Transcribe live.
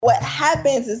What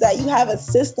happens is that you have a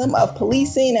system of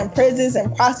policing and prisons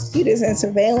and prosecutors and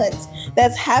surveillance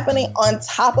that's happening on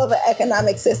top of an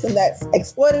economic system that's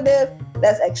exploitative,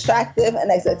 that's extractive,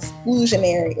 and that's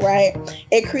exclusionary, right?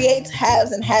 It creates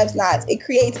haves and have-nots. It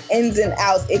creates ins and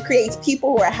outs. It creates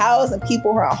people who are housed and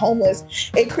people who are homeless.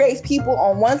 It creates people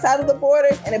on one side of the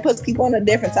borders and it puts people on a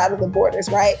different side of the borders,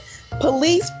 right?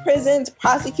 Police, prisons,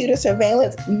 prosecutors,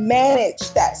 surveillance manage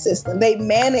that system. They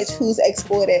manage who's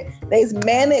exploited. They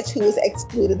manage who is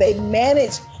excluded. They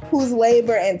manage whose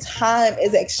labor and time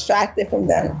is extracted from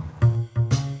them.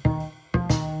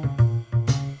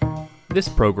 This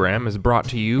program is brought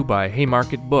to you by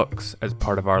Haymarket Books as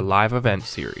part of our live event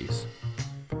series.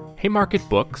 Haymarket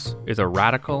Books is a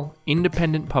radical,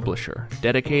 independent publisher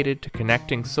dedicated to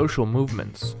connecting social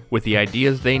movements with the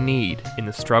ideas they need in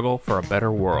the struggle for a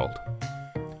better world.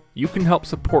 You can help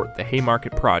support the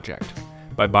Haymarket Project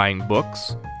by buying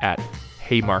books at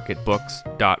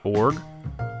haymarketbooks.org,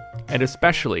 and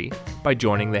especially by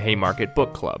joining the Haymarket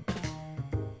Book Club.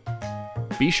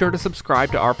 Be sure to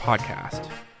subscribe to our podcast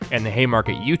and the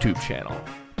Haymarket YouTube channel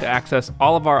to access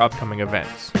all of our upcoming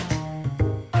events.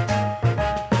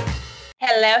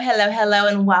 Hello,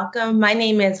 and welcome. My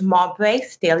name is Marbury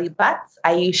Staley Butts.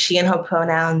 I use she and her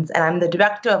pronouns, and I'm the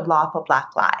director of Law for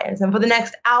Black Lives. And for the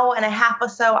next hour and a half or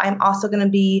so, I'm also going to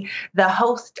be the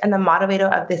host and the moderator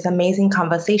of this amazing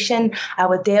conversation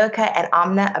with Derika and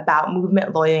Amna about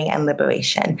movement, lawyering, and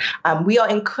liberation. We are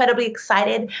incredibly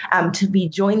excited to be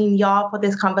joining y'all for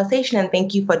this conversation, and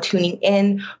thank you for tuning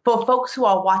in. For folks who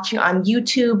are watching on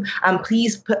YouTube,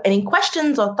 please put any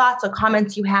questions or thoughts or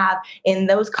comments you have in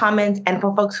those comments. And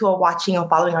for folks who are watching or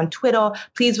following on Twitter,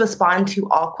 please respond to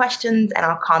all questions and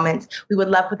our comments. We would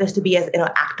love for this to be as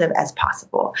interactive as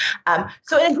possible.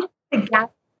 So in addition to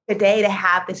gather today to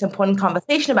have this important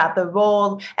conversation about the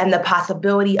role and the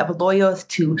possibility of lawyers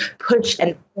to push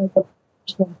and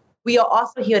we are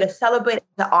also here to celebrate and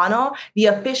to honor the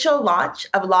official launch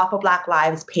of Law for Black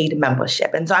Lives paid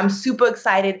membership. And so I'm super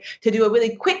excited to do a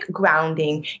really quick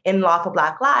grounding in Law for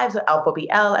Black Lives, or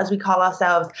L4BL as we call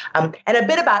ourselves, and a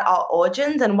bit about our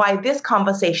origins and why this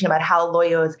conversation about how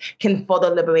lawyers can further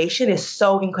liberation is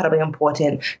so incredibly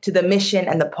important to the mission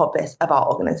and the purpose of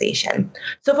our organization.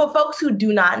 So for folks who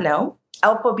do not know,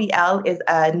 L4BL is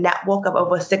a network of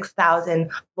over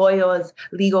 6,000 lawyers,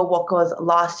 legal workers,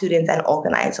 law students, and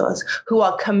organizers who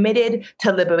are committed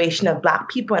to liberation of Black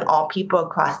people and all people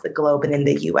across the globe and in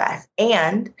the U.S.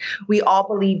 And we all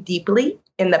believe deeply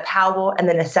in the power and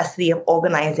the necessity of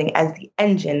organizing as the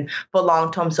engine for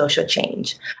long-term social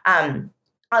change.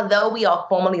 Although we are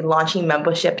formally launching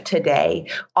membership today,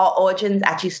 our origins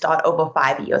actually start over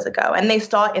 5 years ago. And they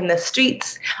start in the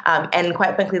streets and,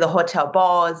 quite frankly, the hotel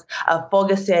bars of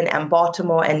Ferguson and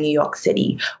Baltimore and New York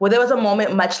City, where there was a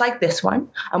moment much like this one,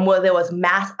 where there was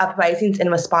mass uprisings in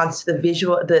response to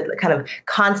the kind of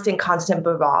constant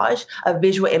barrage of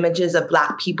visual images of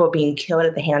Black people being killed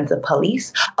at the hands of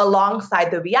police,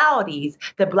 alongside the realities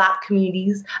that Black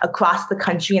communities across the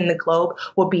country and the globe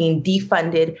were being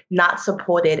defunded, not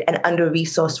supported, and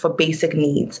under-resourced for basic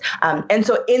needs. And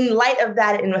so in light of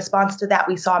that, in response to that,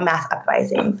 we saw mass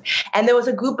uprisings. And there was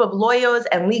a group of lawyers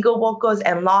and legal workers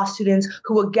and law students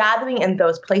who were gathering in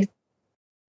those places.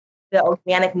 The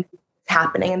organic movement was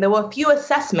happening. And there were a few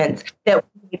assessments that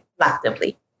we made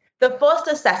collectively. The first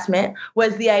assessment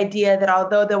was the idea that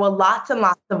although there were lots and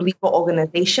lots of legal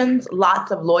organizations,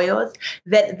 lots of lawyers,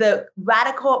 that the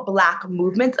radical Black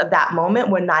movements of that moment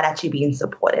were not actually being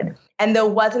supported. And there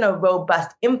wasn't a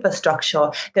robust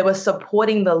infrastructure that was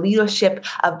supporting the leadership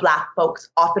of Black folks,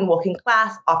 often working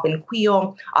class, often queer,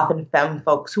 often femme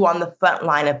folks who are on the front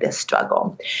line of this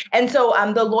struggle. And so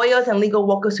the lawyers and legal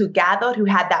workers who gathered, who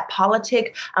had that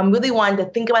politic, really wanted to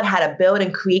think about how to build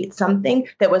and create something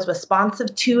that was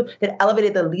responsive to, that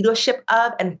elevated the leadership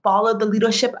of and followed the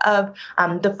leadership of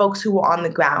the folks who were on the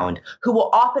ground, who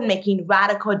were often making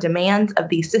radical demands of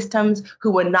these systems,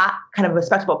 who were not kind of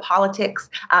respectable politics,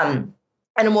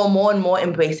 and were more and more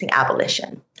embracing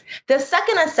abolition. The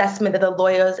second assessment that the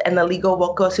lawyers and the legal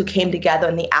workers who came together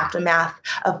in the aftermath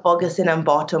of Ferguson and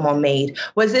Baltimore made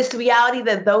was this reality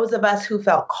that those of us who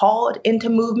felt called into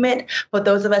movement, but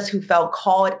those of us who felt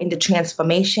called into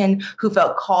transformation, who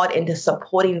felt called into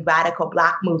supporting radical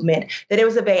Black movement, that it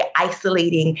was a very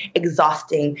isolating,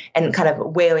 exhausting, and kind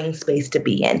of wearing space to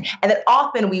be in. And that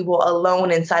often we were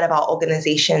alone inside of our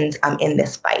organizations in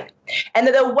this fight. And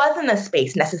that there wasn't a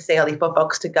space necessarily for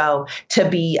folks to go to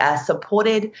be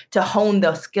supported, to hone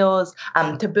their skills,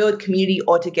 to build community,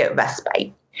 or to get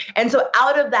respite. And so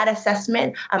out of that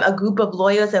assessment, a group of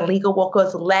lawyers and legal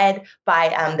workers led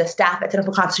by the staff at Center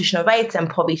for Constitutional Rights and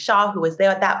Purvi Shah, who was there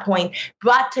at that point,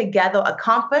 brought together a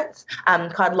conference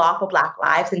called Law for Black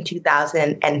Lives in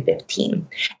 2015.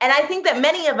 And I think that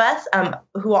many of us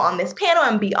who are on this panel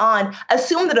and beyond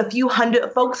assume that a few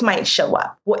hundred folks might show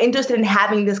up. We're interested in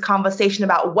having this conversation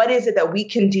about what is it that we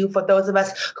can do for those of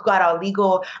us who got our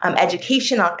legal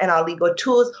education and our legal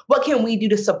tools. What can we do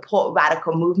to support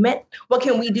radical movement? What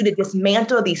can we do to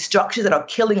dismantle these structures that are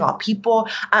killing our people?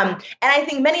 And I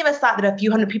think many of us thought that a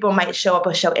few hundred people might show up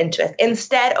or show interest.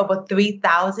 Instead, over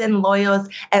 3,000 lawyers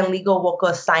and legal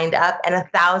workers signed up, and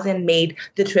 1,000 made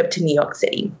the trip to New York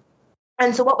City.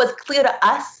 And so what was clear to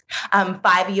us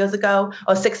 5 years ago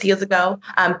or 6 years ago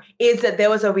is that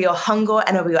there was a real hunger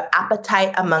and a real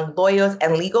appetite among lawyers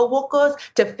and legal workers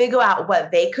to figure out what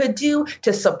they could do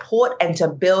to support and to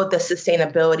build the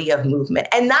sustainability of movement.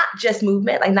 And not just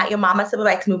movement, like not your mama civil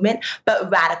rights movement,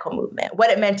 but radical movement. What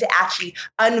it meant to actually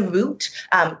unroot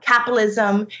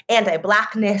capitalism,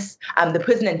 anti-Blackness, the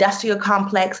prison industrial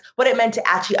complex, what it meant to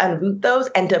actually unroot those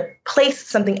and to place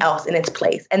something else in its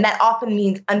place. And that often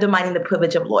means undermining the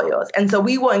privilege of lawyers. And so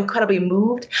we were incredibly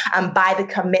moved by the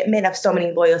commitment of so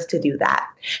many lawyers to do that.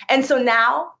 And so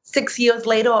now, 6 years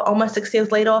later, almost 6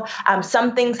 years later,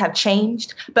 some things have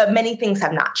changed, but many things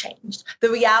have not changed. The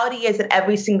reality is that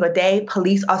every single day,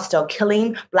 police are still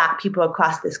killing Black people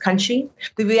across this country.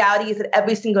 The reality is that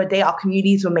every single day, our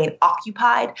communities remain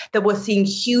occupied, that we're seeing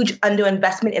huge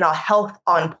underinvestment in our health,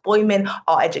 our employment,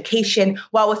 our education,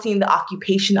 while we're seeing the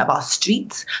occupation of our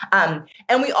streets. And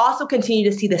we also continue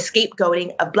to see the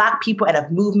scapegoating of Black people and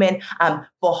of movement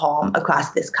for harm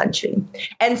across this country.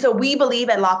 And so we believe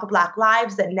at Law for Black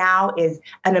Lives that now is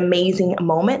an amazing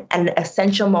moment, an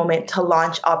essential moment to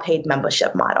launch our paid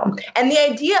membership model. And the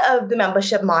idea of the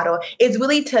membership model is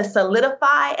really to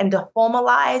solidify and to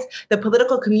formalize the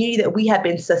political community that we have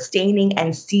been sustaining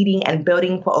and seeding and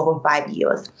building for over 5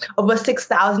 years. Over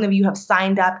 6,000 of you have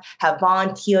signed up, have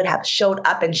volunteered, have showed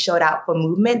up and showed out for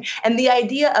movement. And the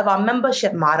idea of our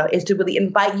membership model is to really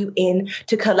invite you in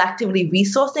to collectively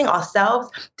resourcing ourselves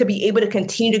to be able to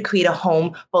continue to create a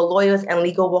home for lawyers and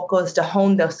legal workers to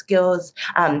hone their skills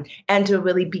and to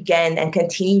really begin and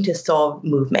continue to solve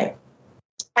movement.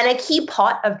 And a key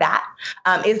part of that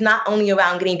is not only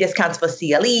around getting discounts for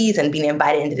CLEs and being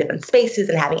invited into different spaces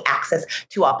and having access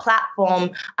to our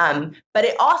platform, but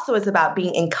it also is about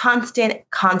being in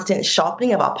constant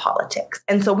sharpening of our politics.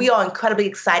 And so we are incredibly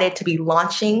excited to be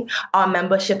launching our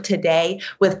membership today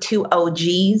with two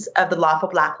OGs of the Law for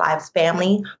Black Lives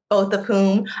family, both of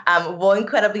whom were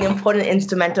incredibly important and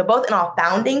instrumental, both in our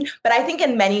founding, but I think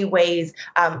in many ways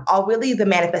are really the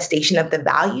manifestation of the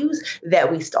values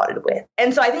that we started with.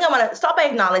 And so I think I want to start by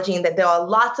acknowledging that there are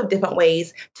lots of different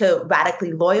ways to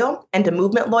radically loyal and to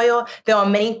movement loyal. There are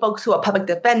many folks who are public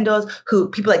defenders,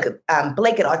 people like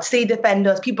Blake at Art City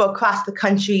Defenders, people across the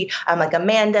country, like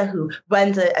Amanda, who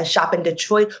runs a shop in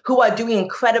Detroit, who are doing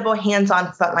incredible hands-on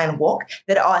frontline work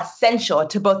that are essential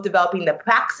to both developing the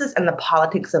praxis and the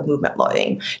politics of movement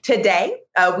lawyering. Today,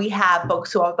 we have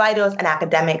folks who are writers and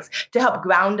academics to help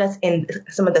ground us in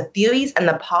some of the theories and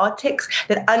the politics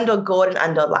that undergird and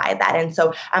underlie that. And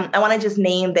so I want to just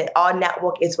name that our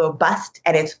network is robust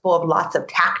and it's full of lots of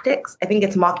tactics. I think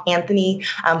it's Mark Anthony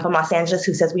from Los Angeles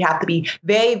who says we have to be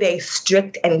very, very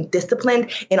strict and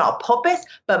disciplined in our purpose,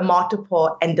 but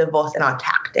multiple and diverse in our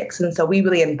tactics. And so we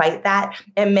really invite that.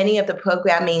 And many of the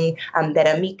programming that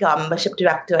Amika, our membership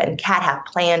director, and Kat have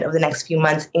planned over the next few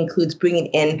months includes bringing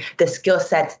in the skill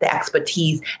sets, the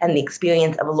expertise, and the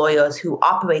experience of lawyers who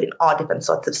operate in all different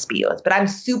sorts of spheres. But I'm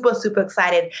super, super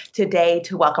excited today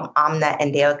to welcome Amna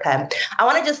and Derica. I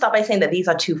want to just start by saying that these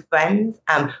are two friends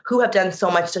who have done so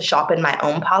much to sharpen my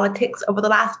own politics over the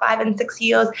last 5 and 6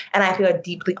 years, and I feel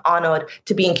deeply honored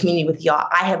to be in community with y'all.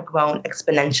 I have grown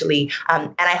exponentially,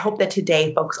 and I hope that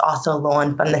today folks also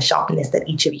learn from the sharpness that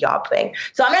each of y'all bring.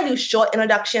 So I'm going to do short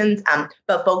introductions,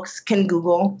 but folks can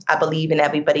Google. I believe in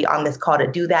everybody on this call to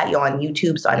do that. You're on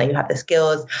YouTube, so I know you have the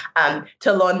skills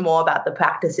to learn more about the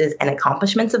practices and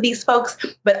accomplishments of these folks.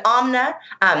 But Amna,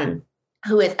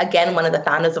 who is, again, one of the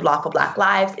founders of Law for Black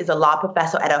Lives, is a law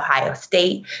professor at Ohio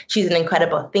State. She's an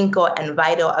incredible thinker and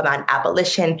writer around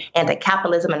abolition,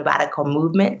 anti-capitalism, and radical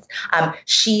movements.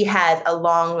 She has a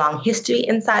long, long history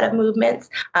inside of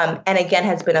movements, and again,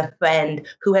 has been a friend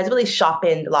who has really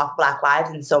sharpened Law for Black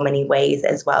Lives in so many ways,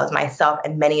 as well as myself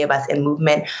and many of us in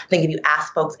movement. I think if you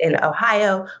ask folks in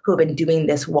Ohio who have been doing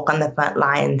this work on the front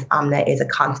lines, Amna is a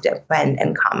constant friend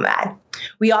and comrade.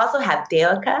 We also have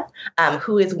Derecka,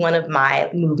 who is one of my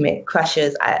movement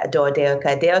crushes. I adore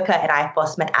Derecka. Derecka and I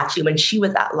first met actually when she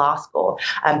was at law school,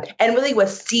 and really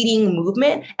was seeding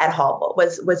movement at Harvard,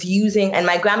 was using, and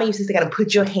my grandma used to say, kind of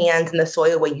put your hands in the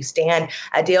soil where you stand.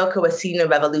 Derecka was seeding the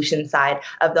revolution side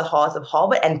of the halls of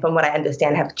Harvard, and from what I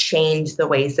understand, have changed the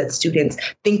ways that students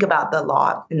think about the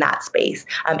law in that space.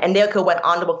 And Derecka went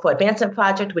on to work for Advancement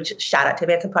Project, which shout out to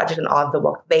Advancement Project and all of the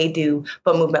work they do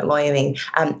for movement lawyering,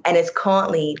 and is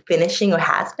currently finishing or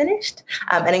has finished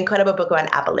an incredible book around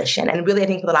abolition. And really, I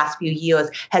think for the last few years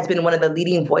has been one of the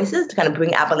leading voices to kind of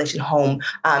bring abolition home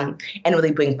and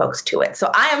really bring folks to it. So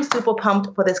I am super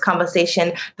pumped for this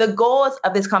conversation. The goals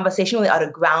of this conversation really are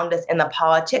to ground us in the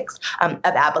politics of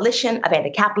abolition, of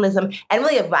anti-capitalism, and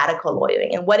really of radical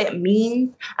lawyering and what it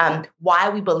means, why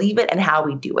we believe it, and how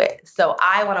we do it. So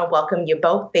I want to welcome you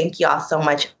both. Thank you all so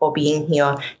much for being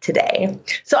here today.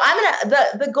 So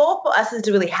the goal for us is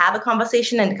to really have a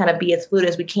conversation and to kind of be as fluid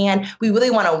as we can. We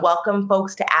really want to welcome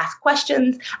folks to ask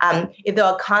questions. If there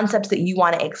are concepts that you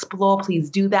want to explore, please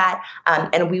do that,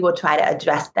 and we will try to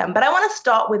address them. But I want to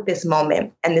start with this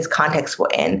moment and this context we're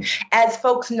in. As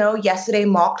folks know, yesterday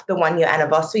marked the 1-year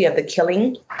anniversary of the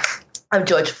killing of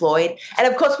George Floyd. And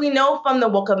of course, we know from the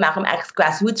work of Malcolm X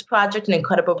Grassroots Project, an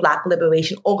incredible Black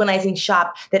liberation organizing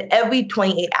shop, that every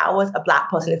 28 hours, a Black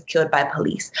person is killed by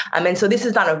police. And so this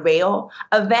is not a rare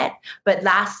event, but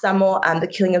last summer, the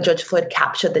killing of George Floyd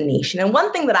captured the nation. And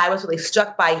one thing that I was really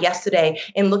struck by yesterday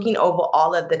in looking over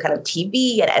all of the kind of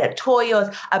TV and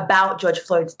editorials about George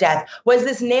Floyd's death was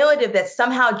this narrative that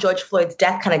somehow George Floyd's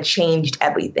death kind of changed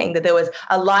everything, that there was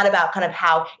a lot about kind of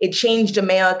how it changed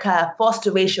America, forced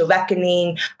a racial reckoning,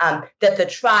 that the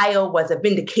trial was a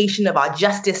vindication of our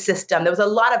justice system. There was a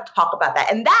lot of talk about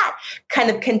that. And that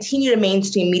kind of continued in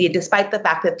mainstream media, despite the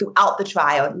fact that throughout the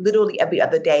trial, literally every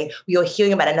other day, we were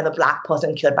hearing about another Black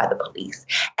person killed by the police.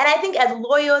 And I think as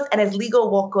lawyers and as legal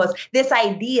workers, this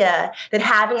idea that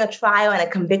having a trial and a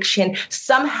conviction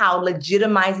somehow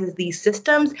legitimizes these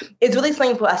systems is really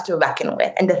something for us to reckon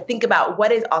with and to think about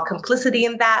what is our complicity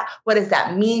in that? What does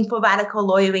that mean for radical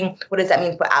lawyering? What does that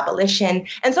mean for abolition?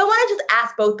 And so I wanted just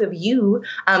ask both of you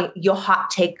your hot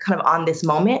take kind of on this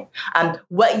moment,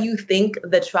 what you think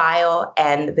the trial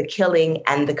and the killing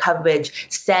and the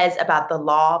coverage says about the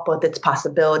law, both its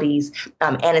possibilities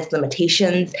and its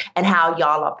limitations, and how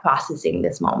y'all are processing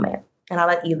this moment. And I'll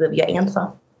let either of you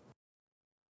answer.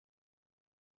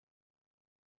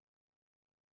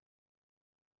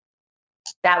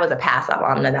 That was a pass. I'll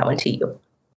honor that one to you.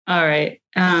 All right.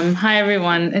 Hi,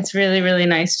 everyone. It's really, really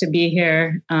nice to be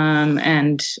here.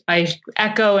 And I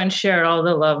echo and share all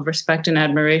the love, respect, and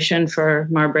admiration for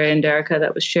Marbury and Derecka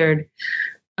that was shared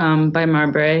by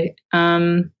Marbury.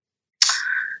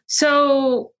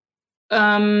 So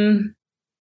the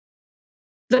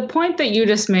point that you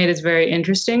just made is very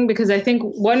interesting, because I think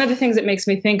one of the things that makes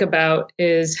me think about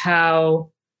is how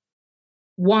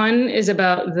one is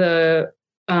about the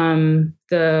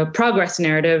progress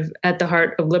narrative at the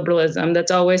heart of liberalism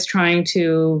that's always trying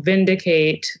to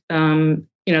vindicate,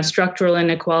 structural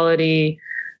inequality,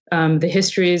 the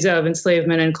histories of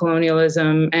enslavement and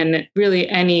colonialism, and really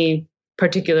any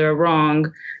particular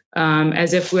wrong,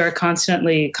 as if we are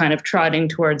constantly kind of trotting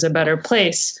towards a better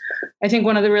place. I think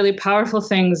one of the really powerful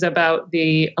things about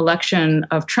the election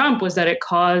of Trump was that it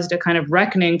caused a kind of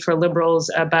reckoning for liberals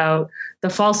about the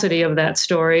falsity of that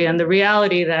story and the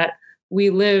reality that we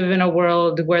live in a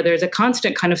world where there's a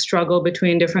constant kind of struggle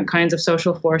between different kinds of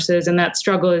social forces, and that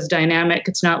struggle is dynamic.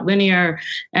 It's not linear,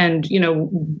 and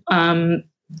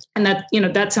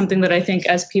that's something that I think,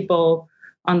 as people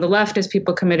on the left, as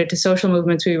people committed to social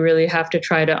movements, we really have to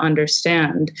try to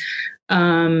understand.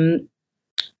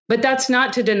 But that's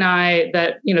not to deny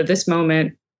that this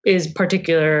moment is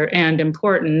particular and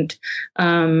important.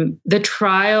 The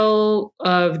trial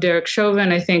of Derek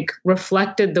Chauvin, I think,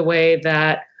 reflected the way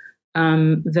that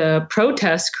the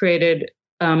protests created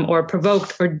or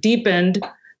provoked or deepened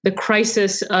the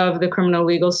crisis of the criminal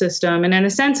legal system, and in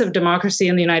a sense of democracy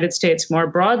in the United States more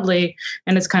broadly,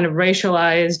 and its kind of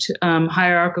racialized,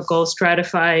 hierarchical,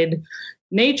 stratified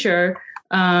nature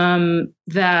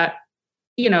that,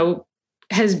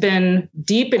 has been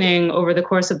deepening over the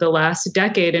course of the last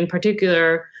decade, in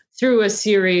particular through a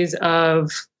series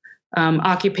of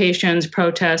occupations,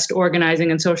 protest, organizing,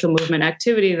 and social movement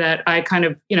activity that I kind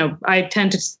of, I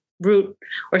tend to root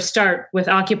or start with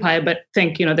Occupy, but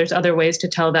think, there's other ways to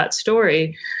tell that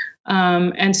story.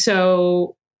 And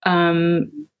so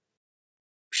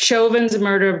Chauvin's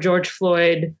murder of George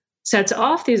Floyd sets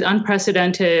off these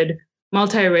unprecedented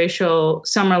multiracial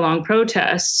summer-long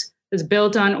protests. Is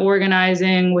built on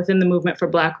organizing within the movement for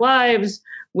Black Lives,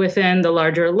 within the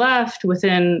larger left,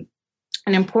 within,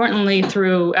 and importantly,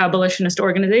 through abolitionist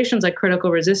organizations like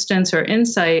Critical Resistance or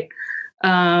Insight,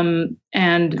 and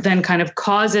then kind of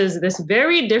causes this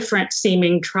very different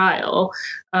seeming trial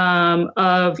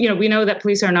of, we know that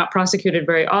police are not prosecuted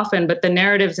very often, but the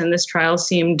narratives in this trial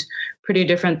seemed pretty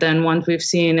different than ones we've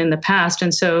seen in the past.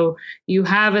 And so you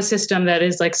have a system that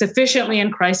is like sufficiently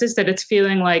in crisis that it's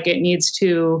feeling like it needs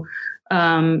to,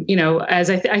 as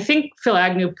I think Phil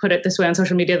Agnew put it this way on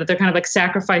social media, that they're kind of like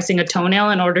sacrificing a toenail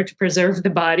in order to preserve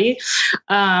the body.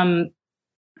 And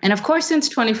of course, since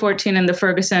 2014 in the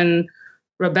Ferguson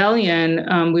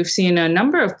rebellion, we've seen a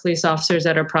number of police officers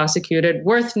that are prosecuted.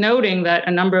 Worth noting that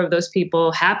a number of those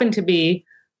people happen to be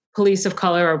police of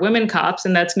color or women cops,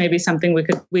 and that's maybe something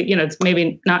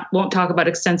won't talk about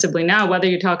extensively now. Whether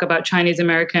you talk about Chinese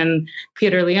American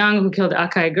Peter Leung, who killed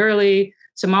Akai Gurley,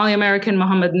 Somali American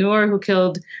Mohammed Noor, who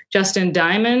killed Justin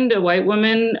Diamond, a white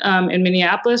woman in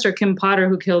Minneapolis, or Kim Potter,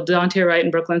 who killed Daunte Wright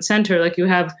in Brooklyn Center. Like you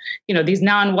have, these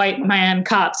non-white man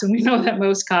cops, and we know that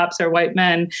most cops are white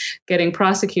men getting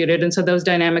prosecuted. And so those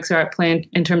dynamics are at play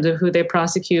in terms of who they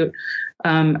prosecute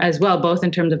as well, both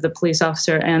in terms of the police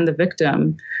officer and the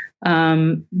victim.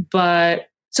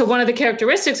 So one of the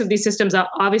characteristics of these systems,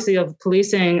 obviously of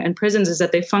policing and prisons, is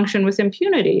that they function with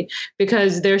impunity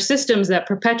because they're systems that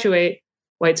perpetuate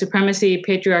white supremacy,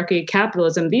 patriarchy,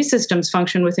 capitalism. These systems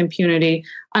function with impunity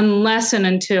unless and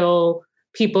until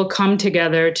people come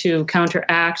together to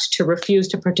counteract, to refuse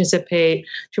to participate,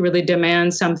 to really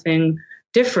demand something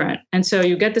different. And so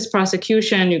you get this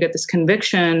prosecution, you get this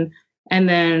conviction, and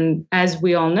then, as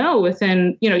we all know,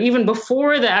 within, even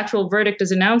before the actual verdict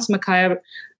is announced, Ma'Khia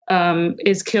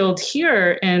is killed here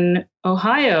in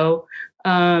Ohio.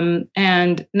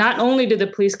 And not only did the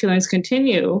police killings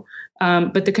continue,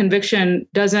 but the conviction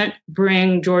doesn't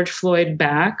bring George Floyd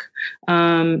back.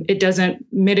 It doesn't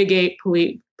mitigate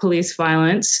police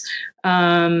violence.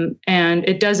 And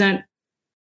it doesn't,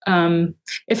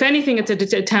 if anything, it's an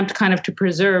attempt kind of to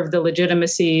preserve the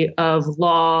legitimacy of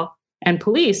law and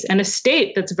police, and a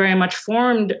state that's very much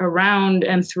formed around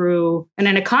and through, and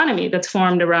an economy that's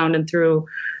formed around and through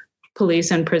police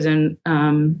and prison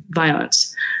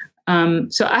violence.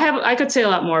 So I could say a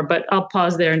lot more, but I'll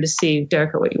pause there and just see,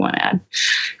 Derrica, what you want to add.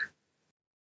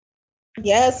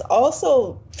 Yes.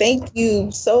 Also, thank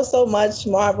you so much,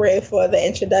 Marbury, for the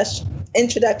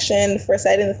introduction, for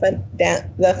setting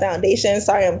the foundation.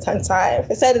 Sorry, I'm tongue-tied.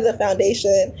 For setting the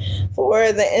foundation,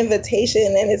 for the invitation,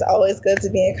 and it's always good to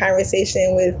be in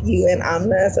conversation with you and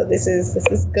Amna. So this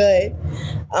is good.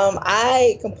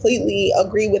 I completely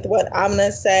agree with what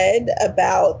Amna said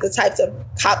about the types of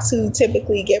cops who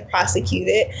typically get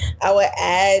prosecuted. I would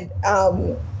add,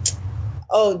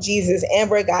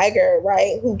 Amber Geiger,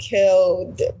 right, who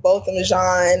killed Botham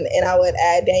Jean, and I would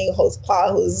add Daniel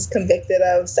Holtz-Claw, who's convicted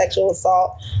of sexual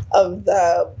assault of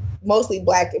the mostly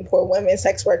Black and poor women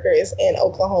sex workers in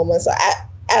Oklahoma. So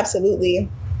absolutely.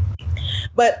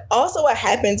 But also what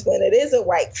happens when it is a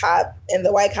white cop and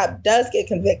the white cop does get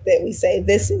convicted, we say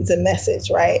this sends a message,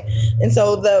 right? And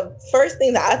so the first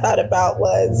thing that I thought about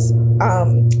was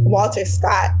Walter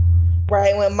Scott.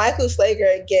 Right, when Michael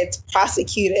Slager gets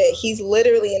prosecuted, he's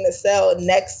literally in the cell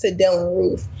next to Dylann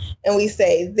Roof. And we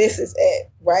say, this is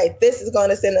it, right? This is going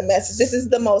to send a message. This is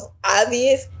the most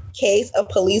obvious case of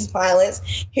police violence.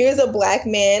 Here's a Black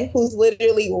man who's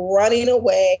literally running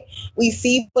away. We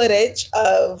see footage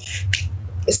of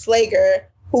Slager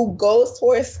who goes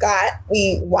towards Scott.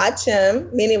 We watch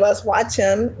him, many of us watch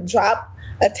him drop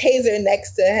a taser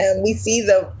next to him. We see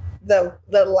the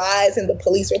lies in the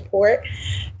police report.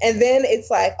 And then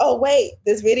it's like, oh, wait,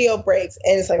 this video breaks.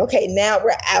 And it's like, okay, now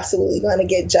we're absolutely going to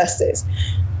get justice.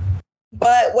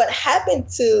 But what happened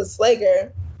to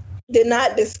Slager did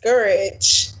not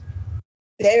discourage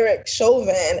Derek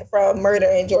Chauvin from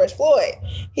murdering George Floyd.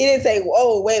 He didn't say,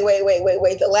 whoa, wait.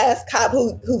 The last cop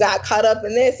who got caught up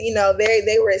in this,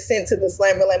 they were sent to the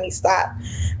slammer, let me stop.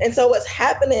 And so what's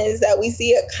happening is that we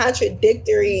see a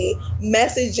contradictory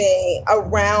messaging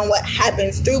around what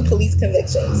happens through police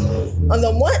convictions. On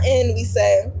the one end, we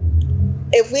say,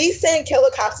 if we send killer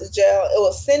cops to jail, it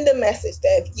will send a message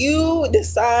that if you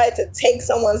decide to take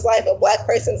someone's life, a Black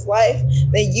person's life,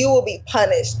 then you will be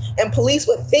punished. And police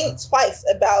would think twice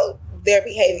about their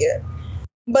behavior.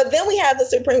 But then we have the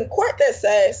Supreme Court that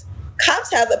says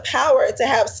cops have the power to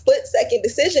have split-second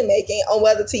decision-making on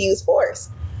whether to use force.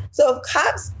 So if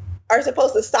cops are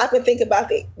supposed to stop and think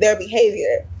about their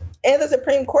behavior, and the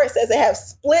Supreme Court says they have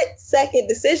split-second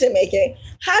decision-making,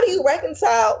 how do you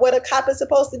reconcile what a cop is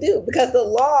supposed to do? Because the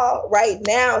law right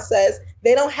now says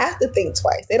they don't have to think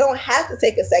twice. They don't have to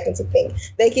take a second to think.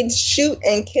 They can shoot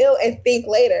and kill and think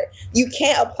later. You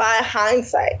can't apply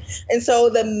hindsight. And so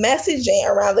the messaging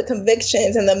around the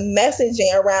convictions and the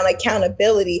messaging around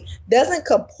accountability doesn't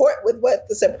comport with what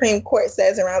the Supreme Court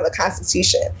says around the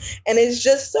Constitution. And it's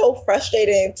just so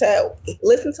frustrating to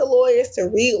listen to lawyers, to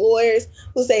read lawyers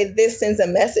who say this sends a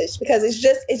message, because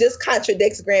it just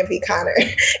contradicts Graham v. Connor.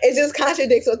 It just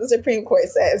contradicts what the Supreme Court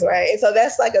says, right? And so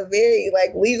that's like a very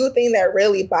like legal thing that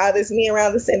really bothers me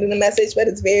around the sending the message, but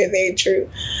it's very, very true.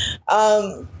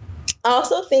 I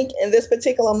also think in this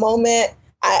particular moment,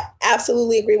 I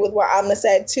absolutely agree with what Amna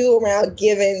said too around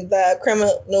giving the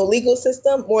criminal legal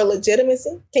system more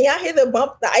legitimacy. Can y'all hear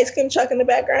the ice cream truck in the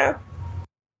background?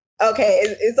 Okay,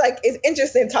 it's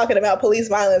interesting talking about police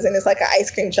violence and it's like an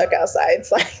ice cream truck outside.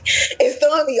 It's like, it's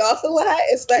throwing me off a lot,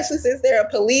 especially since there are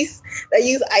police that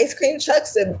use ice cream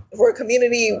trucks for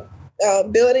community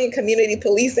building, community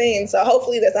policing. And so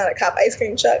hopefully that's not a cop ice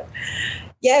cream truck.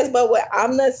 Yes, but what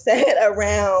Amna said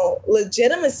around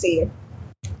legitimacy,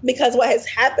 because what has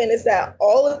happened is that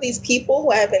all of these people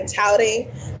who have been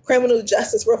touting criminal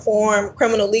justice reform,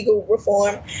 criminal legal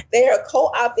reform, they are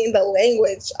co-opting the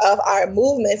language of our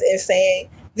movements and saying,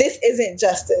 this isn't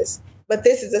justice, but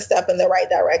this is a step in the right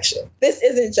direction. This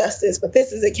isn't justice, but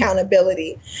this is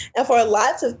accountability. And for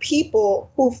lots of people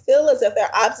who feel as if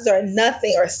their options are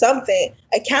nothing or something,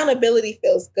 accountability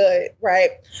feels good, right?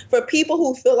 For people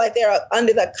who feel like they're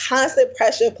under the constant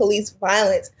pressure of police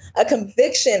violence, a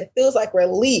conviction feels like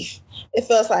relief. It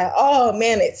feels like, oh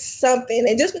man, it's something.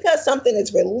 And just because something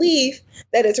is relief,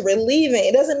 that it's relieving,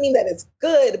 it doesn't mean that it's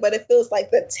good, but it feels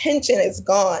like the tension is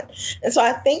gone. And so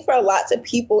I think for lots of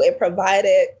people, it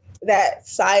provided that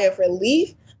sigh of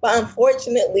relief, but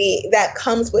unfortunately that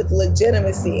comes with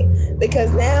legitimacy,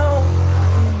 because now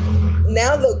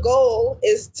the goal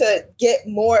is to get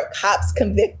more cops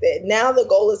convicted. Now the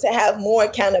goal is to have more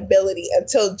accountability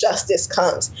until justice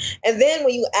comes. And then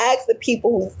when you ask the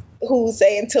people who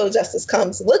say until justice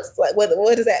comes looks like, what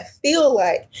does that feel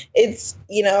like? It's,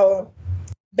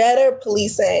 better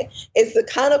policing. It's the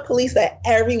kind of police that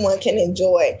everyone can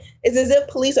enjoy. It's as if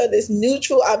police are this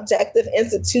neutral, objective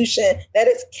institution that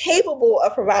is capable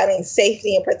of providing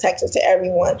safety and protection to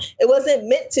everyone. It wasn't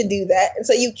meant to do that, and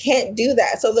so you can't do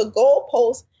that. So the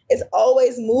goalpost is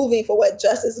always moving for what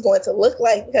justice is going to look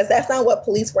like, because that's not what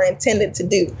police were intended to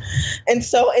do. And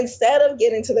so instead of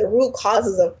getting to the root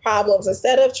causes of problems,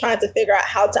 instead of trying to figure out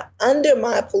how to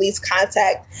undermine police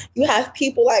contact, you have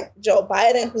people like Joe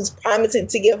Biden, who's promising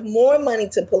to give more money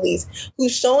to police,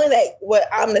 who's showing that what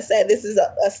Amna said, this is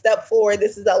a step forward,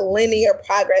 this is a linear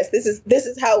progress, this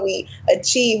is how we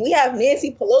achieve. We have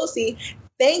Nancy Pelosi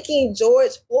thanking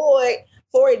George Floyd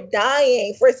for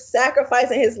dying, for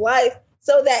sacrificing his life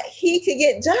so that he could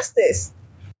get justice.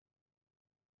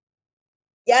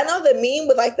 Y'all know the meme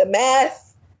with like the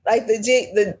math, like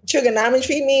the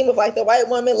trigonometry meme of like the white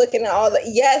woman looking at all the,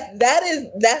 yes,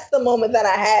 that's the moment that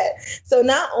I had. So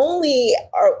not only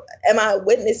am I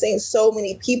witnessing so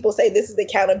many people say this is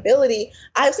accountability,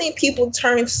 I've seen people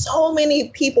turn so many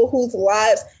people whose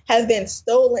lives have been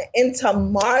stolen into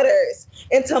martyrs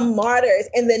in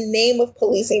the name of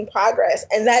policing progress.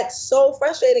 And that's so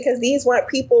frustrating, because these weren't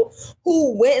people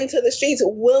who went into the streets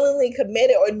willingly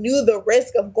committed or knew the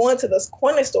risk of going to this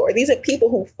corner store. These are people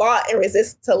who fought and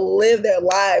resisted to live their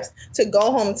lives, to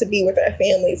go home, to be with their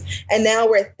families. And now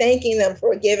we're thanking them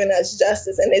for giving us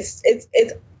justice. And it's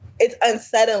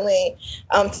unsettling,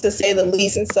 to say the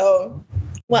least. And so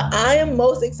what I am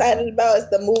most excited about is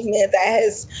the movement that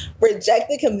has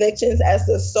rejected convictions as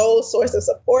the sole source of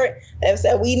support, and have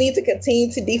said we need to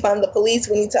continue to defund the police,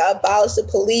 we need to abolish the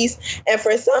police. And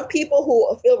for some people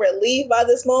who feel relieved by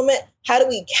this moment, how do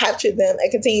we capture them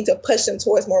and continue to push them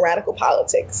towards more radical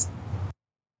politics?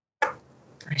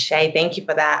 Shay, thank you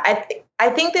for that. I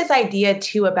think this idea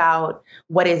too about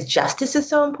what is justice is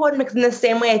so important, because in the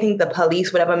same way I think the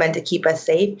police were never meant to keep us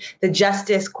safe, the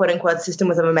justice, quote unquote, system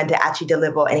was never meant to actually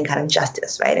deliver any kind of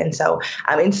justice, right? And so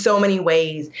in so many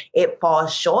ways it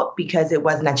falls short, because it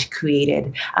wasn't actually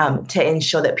created to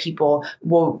ensure that people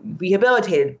were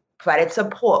rehabilitated, provided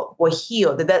support, were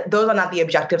healed. Those are not the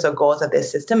objectives or goals of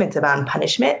this system. It's about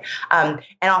punishment, and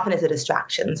often it's a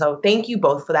distraction. So thank you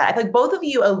both for that. I think both of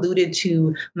you alluded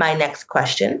to my next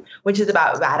question, which is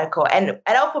about radical. And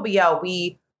at L4BL,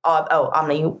 we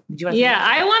Amna, do you want to? Yeah,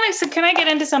 I want to. Can I get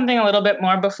into something a little bit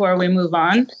more before we move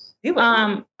on? I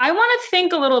want to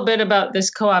think a little bit about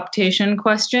this co-optation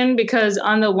question, because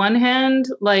on the one hand,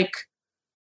 like,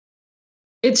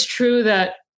 it's true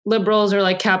that liberals or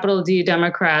like capital D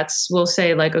Democrats will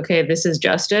say like, okay, this is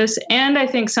justice. And I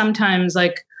think sometimes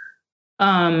like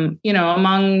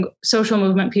among social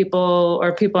movement people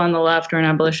or people on the left or in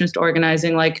abolitionist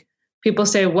organizing, like people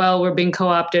say, well, we're being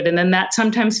co-opted. And then that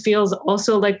sometimes feels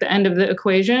also like the end of the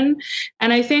equation.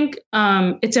 And I think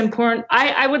it's important.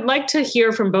 I would like to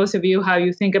hear from both of you how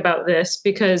you think about this,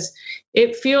 because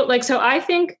it feels like, so I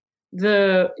think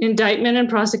the indictment and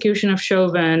prosecution of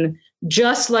Chauvin,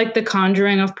 just like the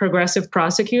conjuring of progressive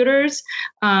prosecutors,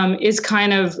 is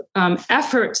kind of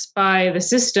efforts by the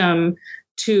system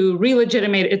to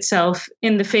re-legitimate itself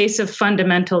in the face of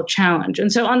fundamental challenge.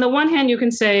 And so on the one hand, you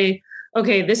can say,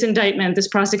 okay, this indictment, this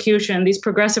prosecution, these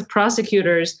progressive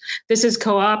prosecutors, this is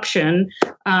co-option.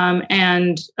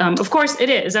 And of course it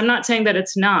is. I'm not saying that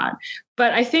it's not.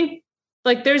 But I think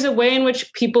like there's a way in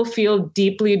which people feel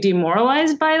deeply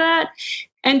demoralized by that.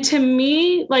 And to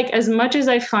me, like as much as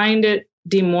I find it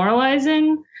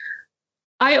demoralizing,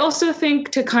 I also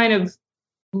think to kind of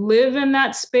live in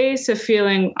that space of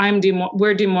feeling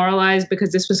we're demoralized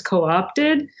because this was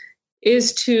co-opted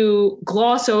is to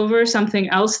gloss over something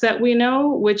else that we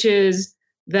know, which is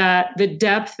that the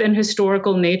depth and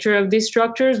historical nature of these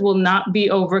structures will not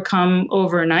be overcome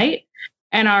overnight.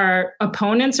 And our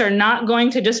opponents are not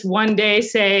going to just one day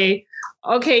say,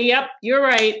 okay, yep, you're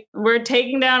right. We're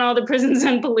taking down all the prisons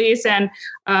and police, and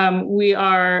we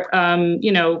are,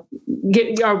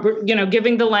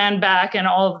 giving the land back and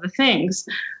all of the things.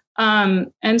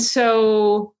 And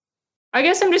so I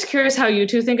guess I'm just curious how you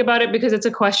two think about it, because it's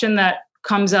a question that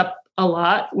comes up a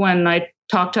lot when I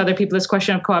talk to other people, this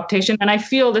question of co-optation. And I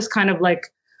feel this kind of like,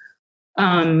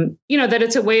 that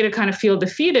it's a way to kind of feel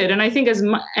defeated. And I think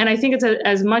it's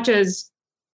as much as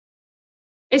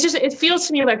it feels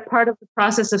to me like part of the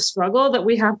process of struggle that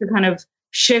we have to kind of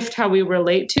shift how we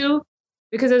relate to,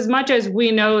 because as much as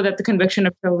we know that the conviction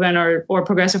of Chauvin or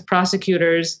progressive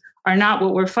prosecutors are not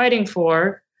what we're fighting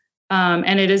for,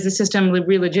 and it is the system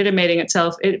re-legitimating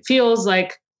itself, it feels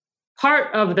like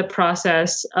part of the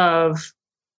process of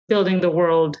building the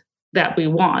world that we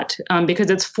want, because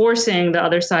it's forcing the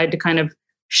other side to kind of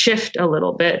shift a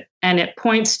little bit. And it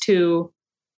points to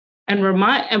and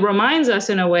reminds us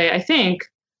in a way, I think,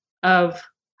 of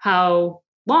how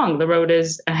long the road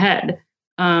is ahead,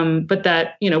 but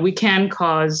that, we can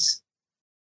cause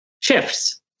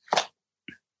shifts.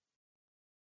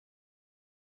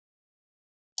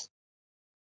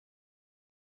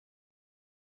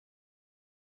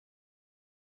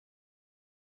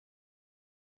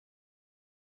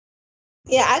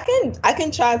 Yeah, I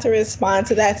can try to respond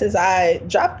to that, since I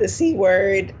dropped the C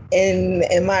word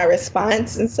in my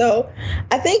response. And so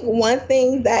I think one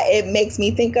thing that it makes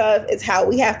me think of is how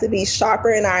we have to be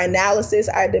sharper in our analysis,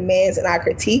 our demands, and our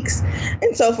critiques.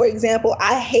 And so, for example,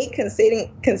 I hate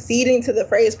conceding to the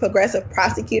phrase progressive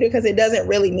prosecutor, because it doesn't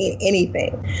really mean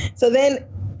anything. So then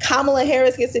Kamala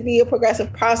Harris gets to be a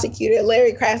progressive prosecutor.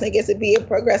 Larry Krasner gets to be a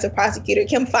progressive prosecutor.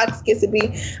 Kim Foxx gets to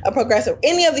be a progressive.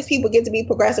 Any of these people get to be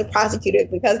progressive prosecutors,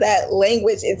 because that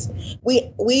language,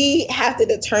 we have to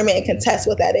determine and contest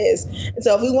what that is. And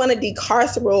so if we want a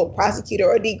decarceral prosecutor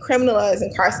or decriminalize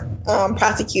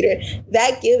prosecutor,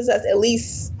 that gives us at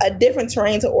least a different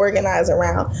terrain to organize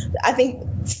around. I think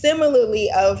similarly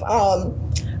of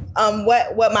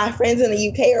what my friends in the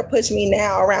UK are pushing me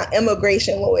now around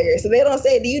immigration lawyers. So they don't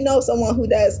say, do you know someone who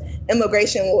does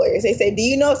immigration lawyers? They say, do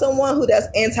you know someone who does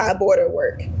anti-border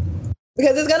work?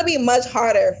 Because it's going to be much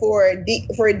harder for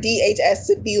DHS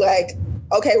to be like,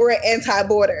 okay, we're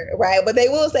anti-border, right? But they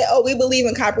will say, oh, we believe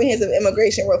in comprehensive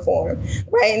immigration reform,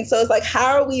 right? And so it's like,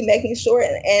 how are we making sure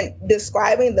and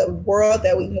describing the world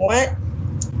that we want,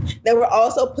 that we're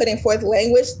also putting forth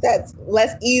language that's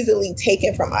less easily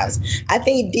taken from us? I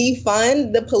think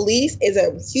defund the police is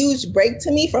a huge break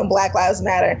to me from Black Lives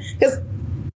Matter, because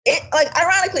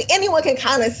ironically, anyone can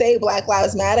kind of say Black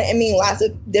Lives Matter and mean lots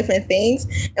of different things.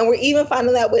 And we're even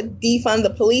finding that with defund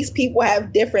the police, people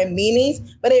have different meanings,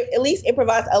 but at least it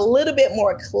provides a little bit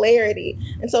more clarity.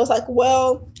 And so it's like,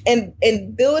 well,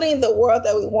 in building the world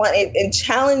that we want and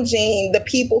challenging the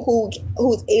people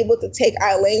who's able to take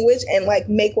our language and like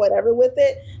make whatever with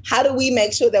it, how do we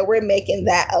make sure that we're making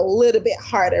that a little bit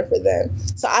harder for them?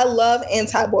 So I love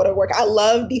anti-border work. I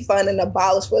love defund and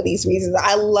abolish for these reasons.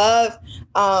 I love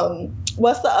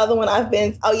what's the other one like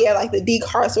the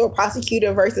decarceral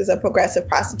prosecutor versus a progressive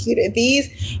prosecutor.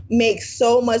 These make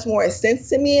so much more sense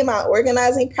to me in my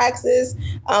organizing practice,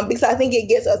 because I think it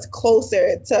gets us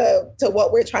closer to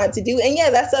what we're trying to do. And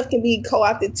yeah, that stuff can be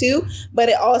co-opted too, but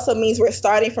it also means we're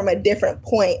starting from a different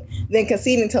point than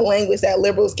conceding to language that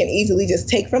liberals can easily just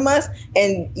take from us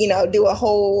and, do a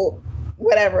whole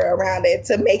whatever around it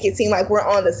to make it seem like we're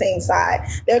on the same side.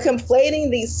 They're conflating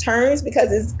these terms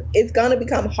because it's going to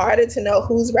become harder to know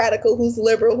who's radical, who's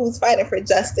liberal, who's fighting for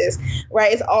justice,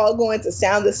 right? It's all going to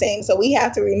sound the same. So we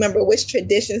have to remember which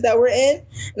traditions that we're in.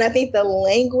 And I think the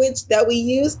language that we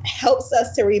use helps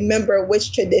us to remember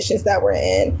which traditions that we're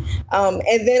in.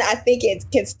 And then I think it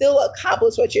can still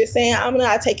accomplish what you're saying.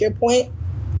 I take your point.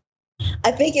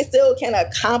 I think it still can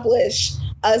accomplish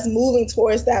us moving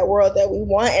towards that world that we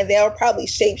want, and they'll probably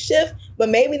shapeshift, but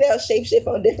maybe they'll shapeshift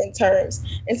on different terms.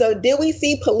 And so did we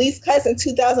see police cuts in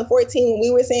 2014 when we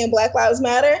were saying Black Lives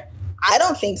Matter? I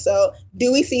don't think so.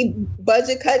 Do we see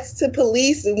budget cuts to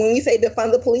police when we say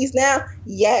defund the police now?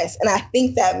 Yes. And I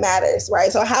think that matters,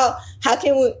 right? So how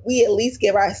can we at least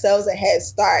give ourselves a head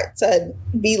start to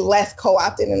be less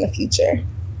co-opted in the future?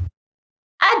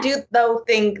 I do, though,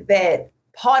 think that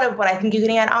part of what I think you're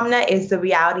getting at, Amna, is the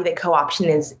reality that co-option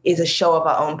is a show of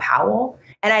our own power.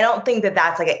 And I don't think that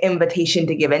that's like an invitation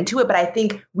to give into it, but I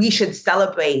think we should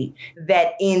celebrate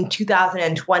that in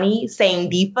 2020,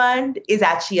 saying defund is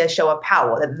actually a show of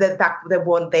power. The fact that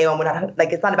we're not,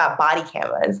 like, it's not about body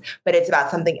cameras, but it's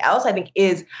about something else, I think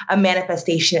is a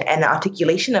manifestation and an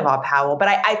articulation of our power. But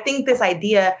I think this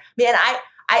idea, man,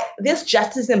 this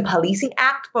Justice in Policing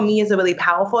Act for me is a really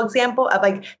powerful example of,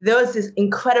 like, there's this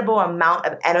incredible amount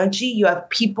of energy. You have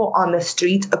people on the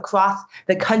streets across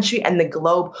the country and the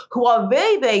globe who are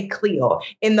very, very clear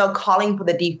in their calling for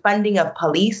the defunding of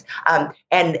police and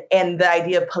the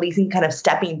idea of policing kind of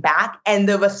stepping back. And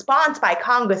the response by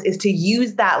Congress is to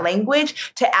use that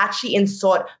language to actually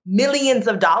insert millions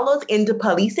of dollars into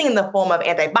policing in the form of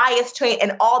anti-bias training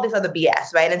and all this other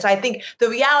BS, right? And so I think the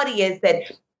reality is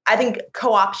that I think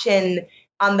co-option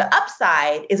on the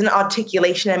upside is an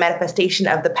articulation and manifestation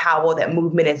of the power that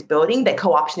movement is building, that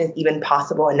co-option is even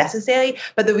possible and necessary.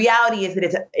 But the reality is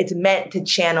that it's meant to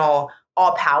channel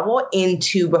all power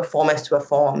into reformist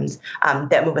reforms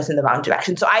that move us in the wrong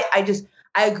direction. So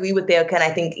I agree with Derek, and I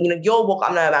think, your work,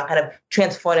 I'm about kind of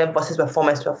transformative versus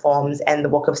reformist reforms, and the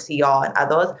work of CR and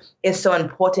others is so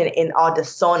important in our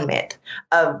discernment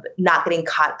of not getting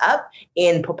caught up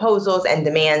in proposals and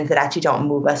demands that actually don't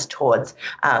move us towards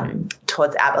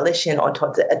abolition or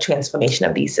towards a transformation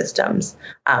of these systems.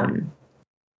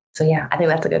 So yeah, I think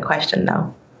that's a good question,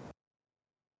 though.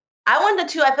 I wonder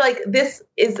too, I feel like this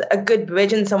is a good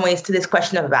bridge in some ways to this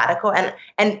question of radical. And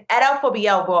at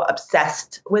L4BL, we're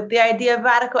obsessed with the idea of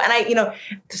radical. And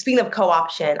speaking of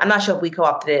co-option, I'm not sure if we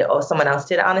co-opted it or someone else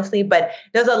did, honestly, but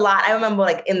there's a lot. I remember,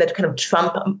 like, in the kind of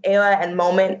Trump era and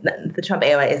moment, the Trump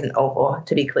era isn't over,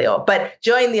 to be clear, but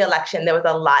during the election, there was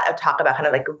a lot of talk about kind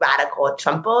of like radical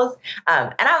Trumpers.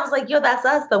 And I was like, that's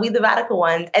us, though, we the radical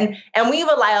ones. And we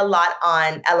rely a lot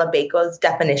on Ella Baker's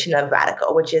definition of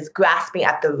radical, which is grasping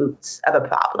at the root of a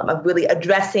problem, of really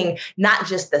addressing not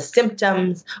just the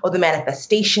symptoms or the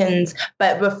manifestations,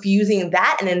 but refusing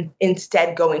that and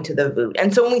instead going to the root.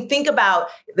 And so when we think about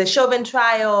the Chauvin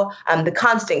trial, the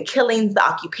constant killings, the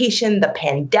occupation, the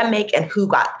pandemic, and who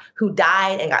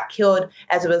died and got killed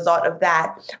as a result of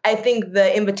that, I think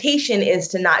the invitation is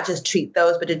to not just treat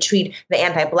those, but to treat the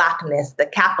anti-Blackness, the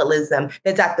capitalism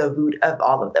that's at the root of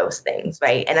all of those things,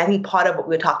 right? And I think part of what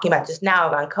we were talking about just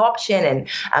now around co-option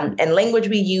and language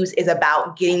we use is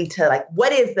about getting to, like,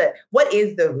 what is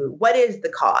the root, what is the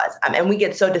cause, and we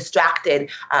get so distracted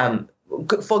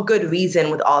for good reason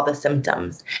with all the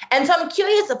symptoms. And so I'm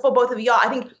curious for both of y'all. I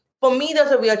think for me,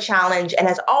 there's a real challenge and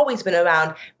has always been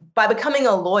around. By becoming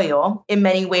a lawyer, in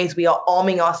many ways, we are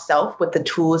arming ourselves with the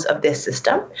tools of this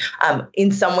system.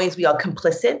 In some ways, we are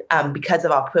complicit because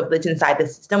of our privilege inside the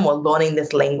system. We're learning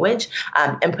this language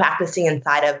and practicing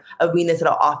inside of arenas that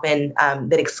are often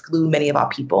that exclude many of our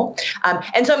people.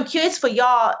 And so I'm curious for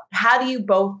y'all, how do you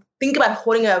both think about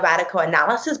holding a radical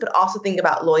analysis, but also think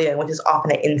about lawyering, which is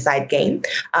often an inside game?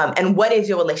 And what is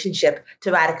your relationship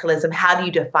to radicalism? How do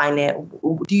you define it?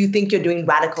 Do you think you're doing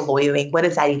radical lawyering? What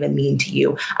does that even mean to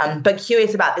you? But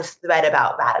curious about this thread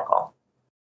about radical.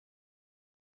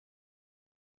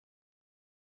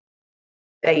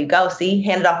 There you go. See,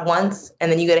 hand it off once,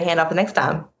 and then you get a hand off the next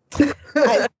time.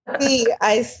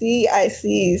 I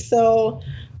see. So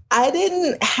I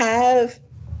didn't have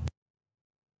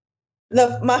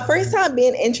my first time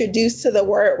being introduced to the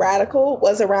word radical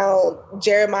was around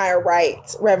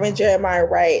Reverend Jeremiah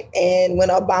Wright, and when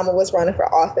Obama was running for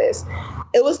office.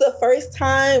 It was the first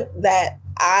time that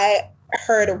I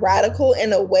heard radical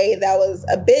in a way that was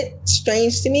a bit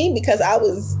strange to me, because I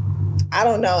was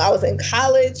in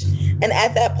college, and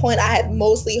at that point I had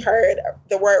mostly heard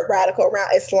the word radical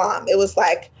around Islam. This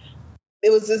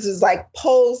was like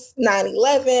post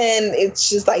 9/11. It's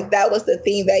just like that was the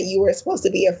thing that you were supposed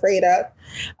to be afraid of.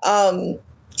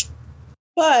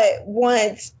 But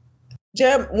once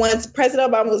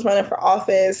President Obama was running for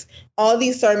office, all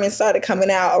these sermons started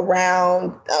coming out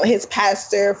around his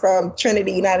pastor from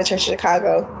Trinity United Church of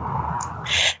Chicago.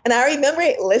 And I remember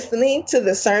listening to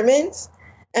the sermons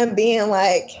and being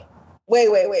like, wait,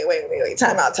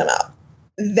 time out.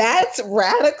 That's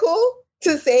radical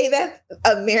to say that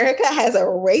America has a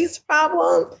race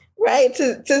problem, right?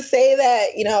 To say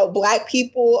that, Black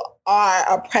people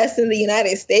are oppressed in the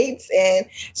United States and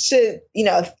should,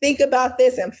 think about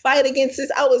this and fight against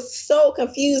this. I was so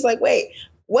confused. Like, wait,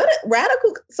 what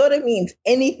radical sort of means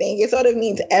anything. It sort of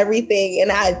means everything.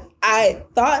 And I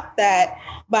thought that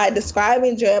by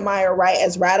describing Jeremiah Wright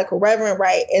as radical Reverend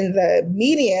Wright in the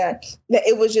media, that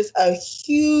it was just a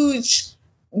huge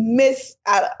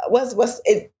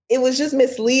it was just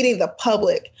misleading the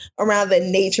public around the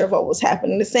nature of what was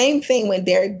happening. The same thing with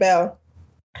Derek Bell.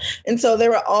 And so there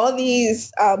were all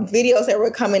these videos that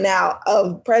were coming out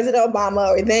of President Obama,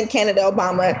 or then candidate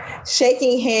Obama,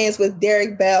 shaking hands with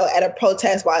Derek Bell at a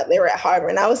protest while they were at Harvard.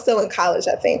 And I was still in college,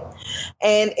 I think.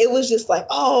 And it was just like,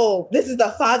 oh, this is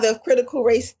the father of critical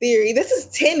race theory. This is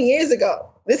 10 years ago.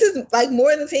 This is like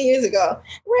more than 10 years ago,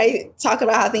 right? Talk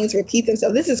about how things repeat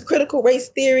themselves. This is critical race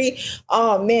theory.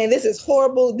 Oh, man, this is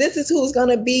horrible. This is who's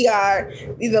going to be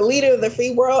the leader of the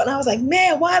free world. And I was like,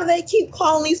 man, why do they keep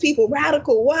calling these people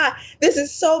radical? Why? This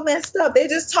is so messed up. They're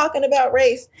just talking about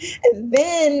race. And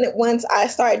then once I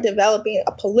started developing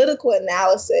a political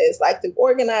analysis, like through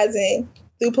organizing,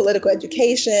 through political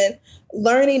education,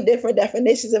 learning different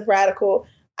definitions of radical,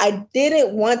 I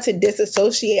didn't want to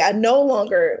disassociate. I no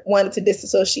longer wanted to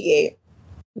disassociate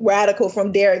radical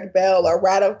from Derek Bell or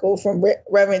radical from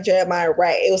Reverend Jeremiah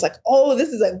Wright. It was like, oh, this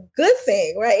is a good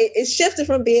thing, right? It shifted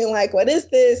from being like, what is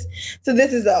this? So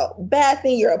this is a bad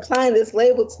thing. You're applying this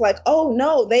label to like, oh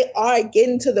no, they are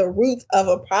getting to the roots of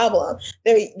a problem.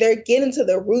 They're getting to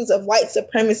the roots of white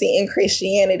supremacy in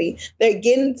Christianity. They're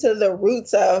getting to the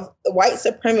roots of white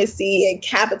supremacy and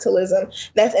capitalism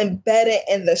that's embedded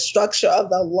in the structure of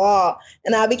the law.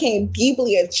 And I became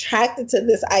deeply attracted to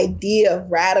this idea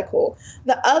of radical.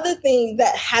 The other thing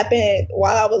that happened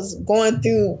while I was going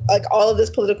through like all of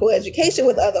this political education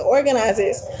with other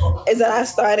organizers is that I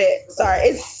started, sorry,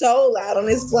 it's so loud on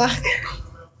this block.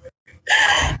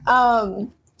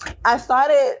 I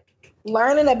started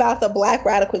learning about the Black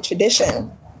radical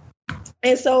tradition.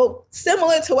 And so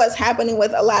similar to what's happening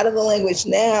with a lot of the language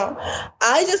now,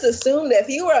 I just assumed that if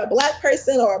you were a Black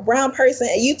person or a brown person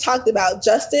and you talked about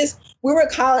justice, we were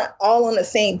calling all on the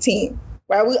same team.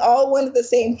 Right? We all wanted the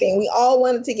same thing. We all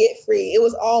wanted to get free. It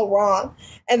was all wrong.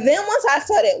 And then once I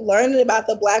started learning about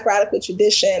the Black radical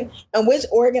tradition and which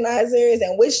organizers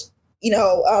and which,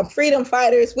 freedom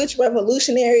fighters, which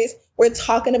revolutionaries were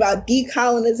talking about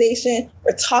decolonization,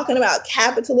 we're talking about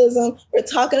capitalism, we're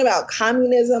talking about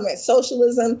communism and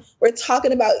socialism, we're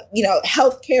talking about,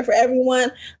 healthcare for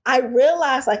everyone, I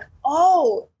realized like,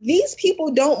 oh, these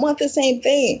people don't want the same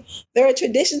thing. There are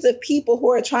traditions of people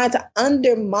who are trying to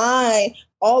undermine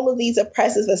all of these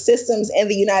oppressive systems in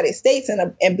the United States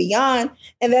and beyond.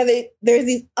 And then there's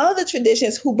these other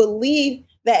traditions who believe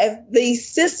that if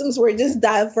these systems were just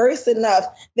diverse enough,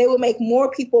 they would make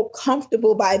more people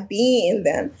comfortable by being in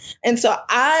them. And so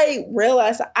I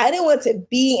realized I didn't want to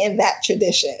be in that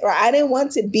tradition, or I didn't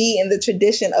want to be in the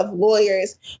tradition of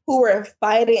lawyers who were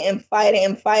fighting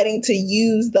to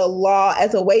use the law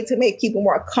as a way to make people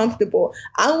more comfortable.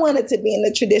 I wanted to be in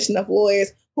the tradition of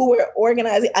lawyers who were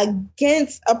organizing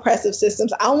against oppressive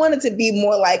systems. I wanted to be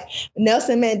more like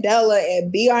Nelson Mandela and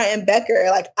B.R.M. Becker.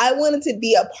 Like I wanted to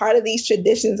be a part of these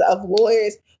traditions of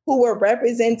lawyers who were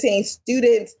representing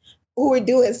students who were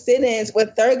doing sit-ins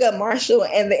with Thurgood Marshall,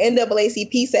 and the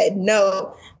NAACP said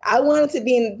no. I wanted to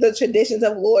be in the traditions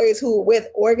of lawyers who were with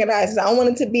organizers. I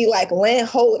wanted to be like Len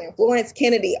Holt and Florence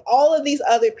Kennedy, all of these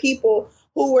other people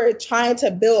who were trying to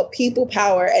build people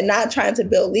power and not trying to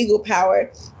build legal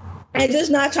power. And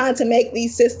just not trying to make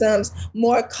these systems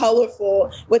more colorful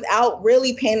without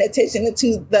really paying attention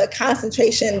to the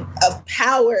concentration of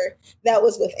power that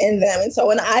was within them. And so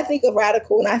when I think of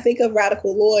radical, when I think of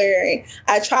radical lawyering,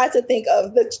 I try to think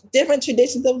of the different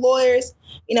traditions of lawyers.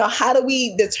 How do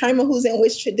we determine who's in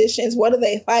which traditions? What are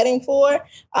they fighting for?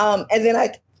 And then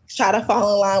I try to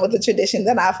fall in line with the tradition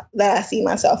that I see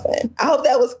myself in. I hope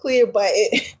that was clear, but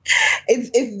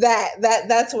it's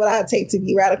that's what I take to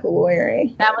be radical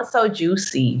lawyering. That was so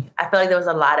juicy. I feel like there was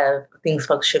a lot of things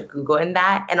folks should Google in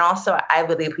that. And also I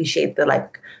really appreciate the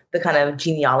kind of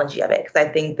genealogy of it, because I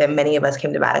think that many of us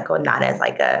came to radical not as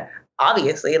like a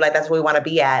obviously, like that's where we want to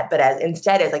be at. But as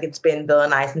instead, it's like it's been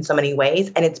villainized in so many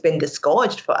ways, and it's been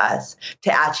discouraged for us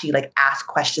to actually like ask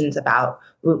questions about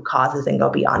root causes and go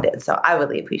beyond it. So I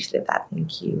really appreciated that.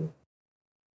 Thank you.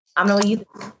 I'm gonna leave.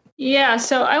 Yeah,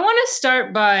 so I want to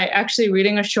start by actually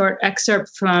reading a short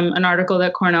excerpt from an article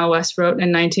that Cornel West wrote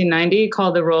in 1990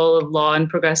 called The Role of Law in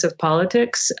Progressive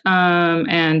Politics.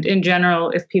 And in general,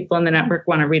 if people in the network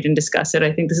want to read and discuss it,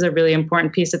 I think this is a really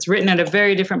important piece. It's written at a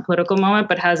very different political moment,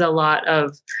 but has a lot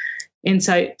of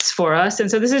insights for us. And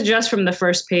so this is just from the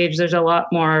first page. There's a lot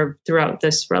more throughout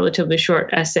this relatively short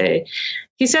essay.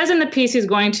 He says in the piece he's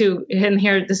going to, and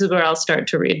here, this is where I'll start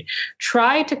to read,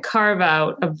 try to carve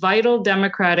out a vital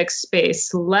democratic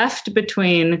space left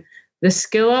between the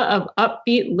Scylla of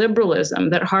upbeat liberalism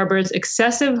that harbors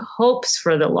excessive hopes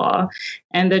for the law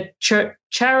and the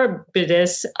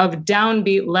Charybdis of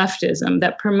downbeat leftism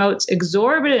that promotes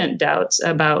exorbitant doubts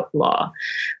about law.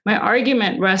 My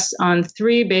argument rests on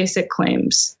three basic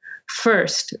claims.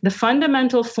 First, the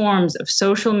fundamental forms of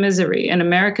social misery in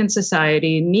American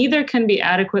society neither can be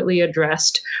adequately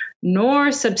addressed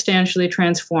nor substantially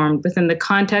transformed within the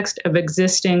context of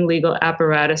existing legal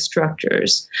apparatus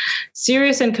structures.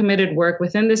 Serious and committed work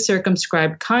within this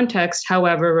circumscribed context,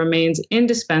 however, remains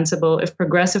indispensable if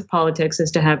progressive politics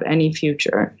is to have any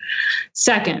future.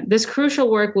 Second, this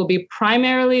crucial work will be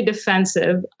primarily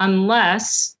defensive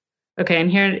unless, okay,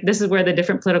 and here, this is where the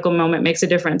different political moment makes a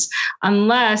difference.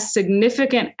 Unless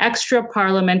significant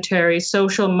extra-parliamentary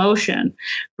social motion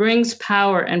brings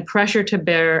power and pressure to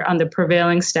bear on the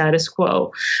prevailing status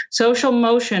quo. Social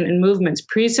motion and movements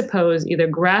presuppose either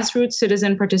grassroots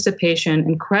citizen participation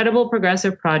in credible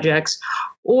progressive projects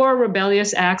or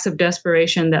rebellious acts of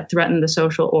desperation that threaten the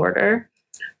social order.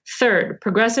 Third,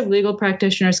 progressive legal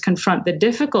practitioners confront the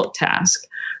difficult task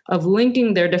of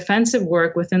linking their defensive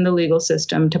work within the legal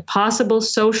system to possible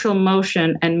social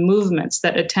motion and movements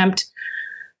that attempt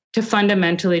to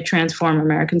fundamentally transform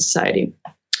American society.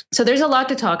 So there's a lot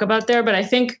to talk about there, but I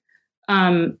think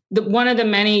one of the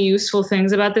many useful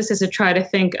things about this is to try to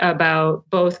think about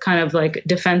both kind of like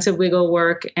defensive legal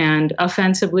work and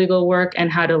offensive legal work and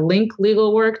how to link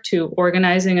legal work to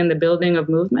organizing and the building of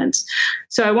movements.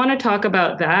 So I want to talk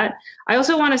about that. I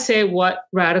also want to say what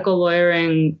radical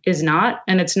lawyering is not,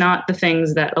 and it's not the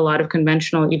things that a lot of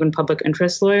conventional, even public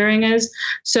interest lawyering is.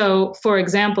 So, for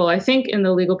example, I think in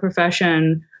the legal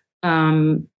profession,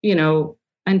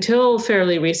 until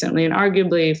fairly recently, and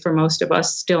arguably for most of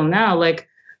us still now, like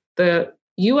the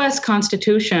U.S.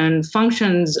 Constitution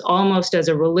functions almost as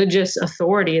a religious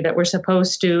authority that's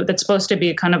supposed to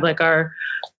be kind of like our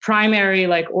primary,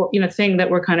 thing that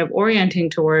we're kind of orienting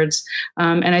towards.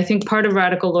 And I think part of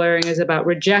radical lawyering is about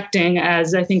rejecting,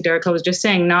 as I think Derica was just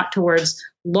saying, not towards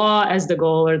law as the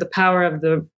goal or the power of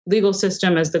the legal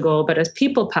system as the goal, but as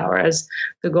people power as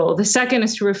the goal. The second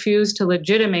is to refuse to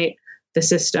legitimate the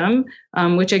system,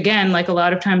 which again, like a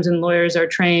lot of times when lawyers are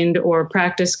trained or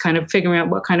practice kind of figuring out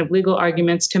what kind of legal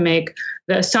arguments to make,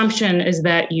 the assumption is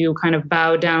that you kind of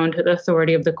bow down to the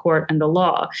authority of the court and the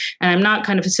law. And I'm not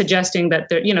kind of suggesting that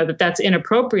that's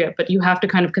inappropriate, but you have to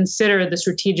kind of consider the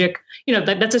strategic,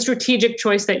 that's a strategic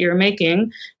choice that you're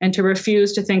making, and to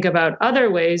refuse to think about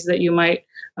other ways that you might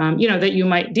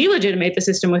delegitimate the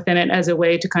system within it as a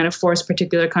way to kind of force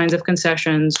particular kinds of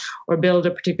concessions or build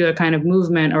a particular kind of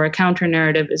movement or a counter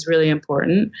narrative is really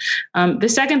important. The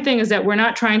second thing is that we're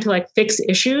not trying to fix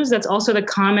issues. That's also the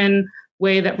common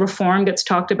way that reform gets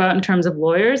talked about in terms of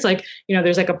lawyers.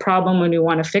 There's a problem when you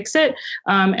want to fix it.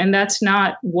 And that's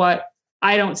not what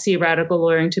I don't see radical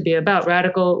lawyering to be about.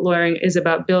 Radical lawyering is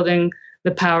about building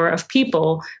the power of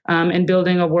people and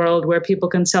building a world where people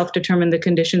can self-determine the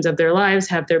conditions of their lives,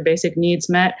 have their basic needs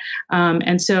met.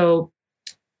 And so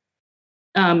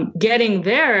getting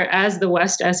there, as the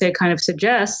West essay kind of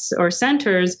suggests or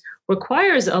centers,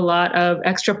 requires a lot of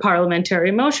extra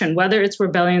parliamentary motion, whether it's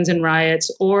rebellions and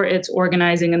riots or it's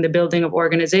organizing and the building of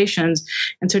organizations.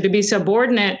 And so to be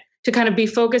subordinate, to kind of be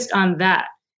focused on that.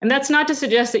 And that's not to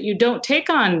suggest that you don't take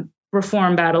on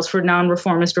reform battles for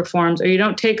non-reformist reforms, or you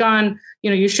don't take on,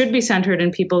 you should be centered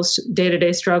in people's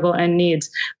day-to-day struggle and needs,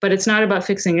 but it's not about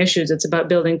fixing issues. It's about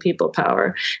building people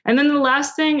power. And then the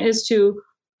last thing is to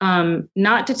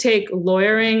not to take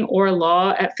lawyering or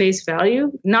law at face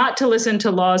value, not to listen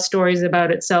to law stories about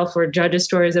itself or judges'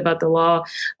 stories about the law,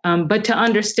 but to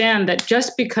understand that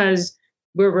just because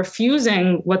we're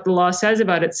refusing what the law says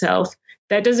about itself,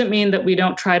 that doesn't mean that we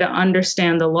don't try to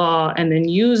understand the law and then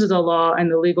use the law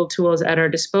and the legal tools at our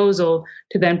disposal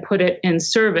to then put it in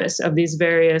service of these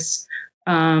various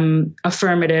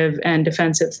affirmative and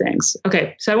defensive things.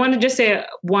 Okay, so I want to just say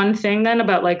one thing then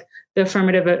about the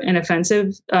affirmative and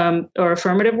offensive or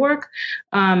affirmative work.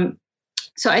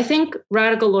 So I think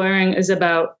radical lawyering is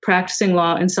about practicing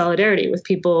law in solidarity with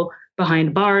people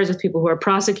behind bars, with people who are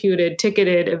prosecuted,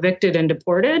 ticketed, evicted, and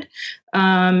deported.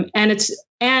 And it's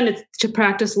to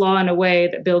practice law in a way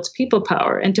that builds people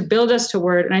power and to build us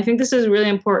toward. And I think this is really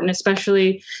important,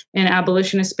 especially in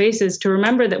abolitionist spaces, to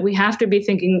remember that we have to be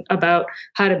thinking about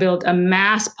how to build a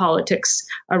mass politics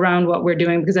around what we're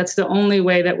doing, because that's the only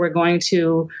way that we're going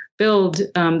to build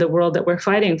the world that we're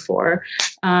fighting for.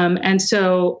 And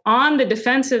so on the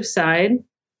defensive side,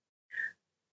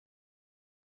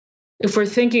 if we're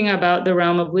thinking about the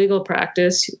realm of legal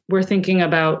practice, we're thinking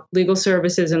about legal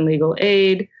services and legal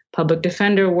aid, public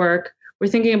defender work. We're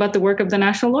thinking about the work of the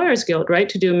National Lawyers Guild, right,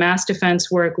 to do mass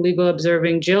defense work, legal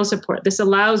observing, jail support. This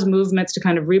allows movements to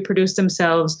kind of reproduce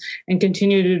themselves and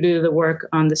continue to do the work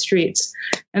on the streets.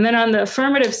 And then on the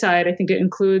affirmative side, I think it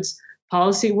includes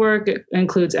policy work, it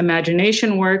includes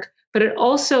imagination work, but it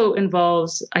also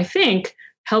involves, I think,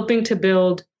 helping to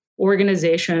build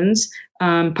organizations,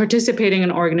 participating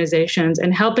in organizations,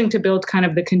 and helping to build kind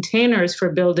of the containers for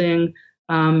building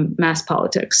mass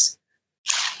politics.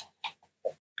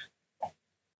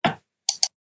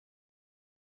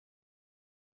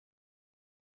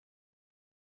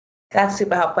 That's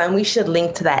super helpful. And we should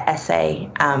link to that essay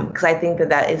because I think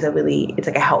that is it's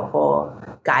like a helpful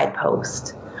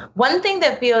guidepost. One thing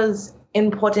that feels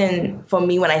important for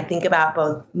me when I think about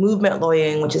both movement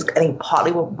lawyering, which is I think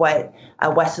partly what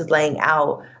Wes is laying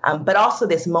out, but also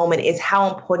this moment is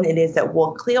how important it is that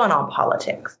we're clear on our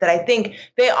politics. That I think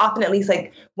very often, at least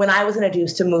like when I was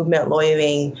introduced to movement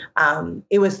lawyering,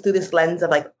 it was through this lens of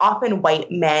like often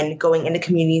white men going into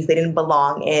communities they didn't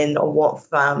belong in or weren't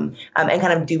from, and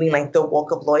kind of doing like the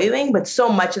work of lawyering. But so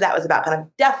much of that was about kind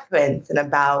of deference and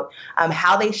about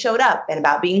how they showed up and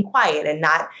about being quiet and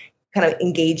not kind of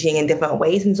engaging in different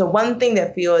ways. And so one thing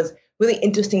that feels really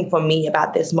interesting for me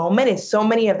about this moment is so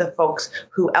many of the folks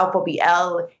who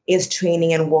L4BL is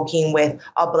training and working with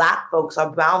are Black folks,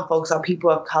 are brown folks, are people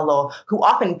of color who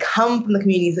often come from the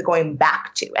communities they're going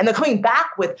back to. And they're coming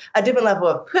back with a different level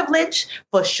of privilege,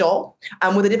 for sure,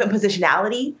 with a different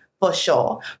positionality, for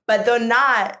sure. But they're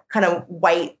not kind of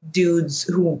white dudes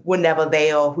who were never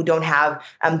there or who don't have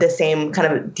the same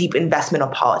kind of deep investment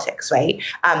of politics, right?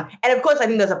 And of course, I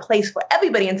think there's a place for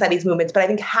everybody inside these movements, but I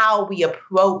think how we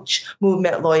approach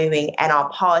movement lawyering and our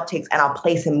politics and our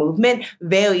place in movement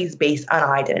varies based on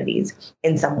our identities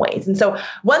in some ways. And so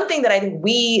one thing that I think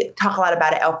we talk a lot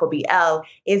about at L4BL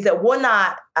is that we're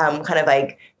not kind of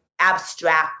like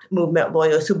abstract movement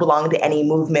lawyers who belong to any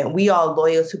movement. We are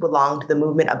lawyers who belong to the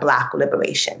movement of Black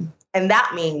liberation. And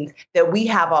that means that we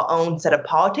have our own set of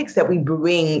politics that we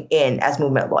bring in as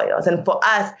movement lawyers. And for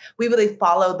us, we really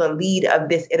follow the lead of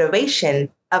this iteration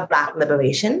of Black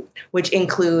liberation, which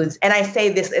includes, and I say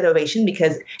this iteration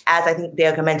because, as I think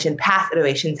Derek mentioned, past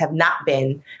iterations have not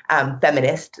been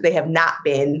feminist. They have not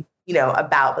been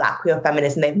about Black queer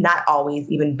feminism. They've not always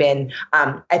even been,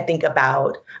 I think,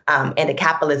 about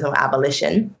anti-capitalism or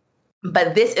abolition.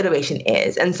 But this iteration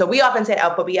is. And so we often say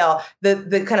at L4BL,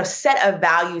 the kind of set of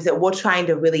values that we're trying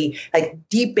to really like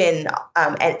deepen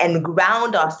and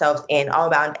ground ourselves in are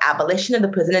around abolition of the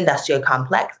prison industrial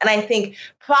complex. And I think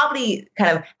probably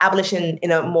kind of abolition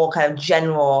in a more kind of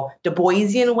general Du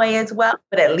Boisian way as well,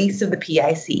 but at least of the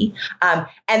PIC. And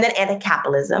then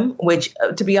anti-capitalism, which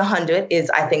to be 100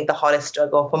 is, I think, the hardest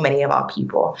struggle for many of our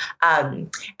people. And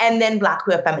then Black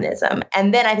queer feminism.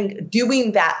 And then I think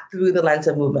doing that through the lens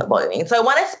of movement lawyering. So I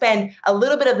want to spend a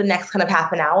little bit of the next kind of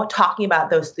half an hour talking about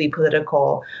those three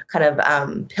political kind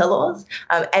of pillars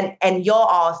and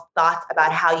your all's thoughts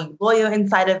about how you lawyer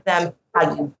inside of them,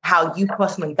 how you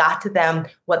personally got to them,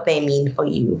 what they mean for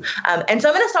you. And so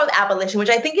I'm going to start with abolition, which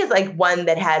I think is like one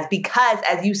that has, because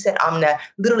as you said, Amna,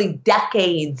 literally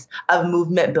decades of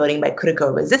movement building by critical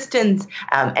resistance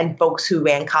and folks who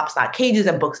ran Cops Not Cages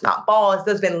and Books Not Balls.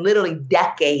 There's been literally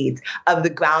decades of the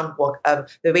groundwork of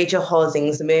the Rachel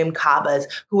Holzings, the Miriam Kabas,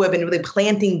 who have been really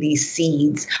planting these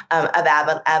seeds of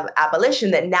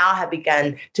abolition that now have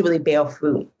begun to really bear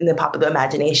fruit in the popular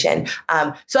imagination.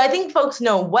 So I think folks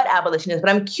know what abolition is,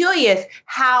 but I'm curious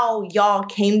how y'all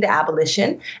came to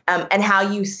abolition and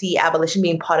how you see abolition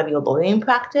being part of your lawyering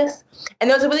practice. And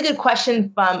there was a really good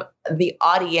question from the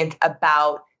audience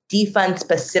about defund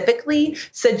specifically,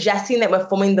 suggesting that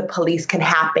reforming the police can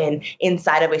happen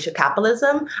inside of racial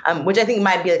capitalism, which I think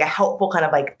might be like a helpful kind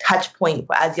of like touch point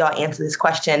as y'all answer this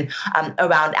question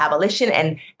around abolition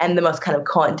and the most kind of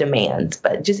current demands.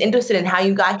 But just interested in how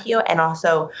you got here and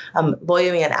also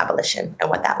lawyering and abolition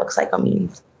and what that looks like or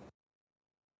means.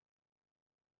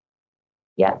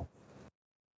 Yeah.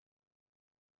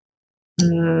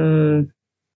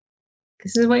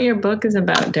 This is what your book is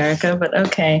about, Derica, but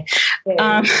okay.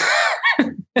 Shout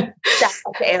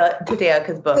out to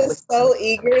Derica's book. I was so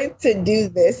eager to do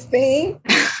this thing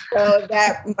so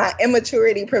that my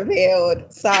immaturity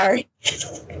prevailed. Sorry.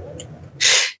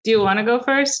 Do you want to go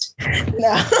first?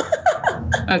 No.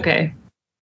 Okay.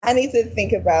 I need to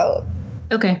think about.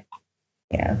 Okay.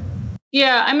 Yeah.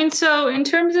 Yeah. I mean, so in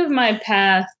terms of my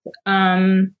path,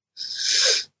 I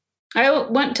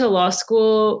went to law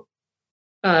school.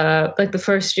 Like the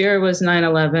first year was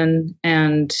 9/11,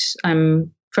 and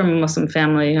I'm from a Muslim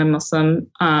family. I'm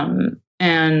Muslim.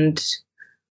 And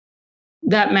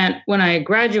that meant when I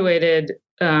graduated,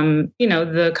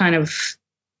 the kind of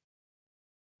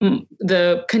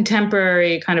the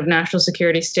contemporary kind of national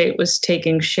security state was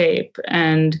taking shape,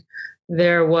 and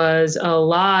there was a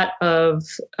lot of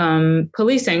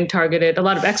policing targeted, a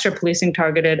lot of extra policing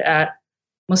targeted at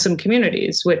Muslim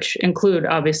communities, which include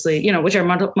obviously, which are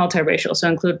multiracial, so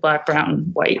include Black, Brown,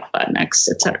 White, Latinx,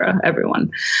 etc.,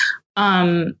 everyone.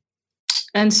 And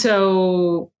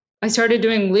so I started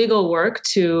doing legal work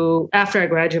after I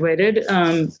graduated,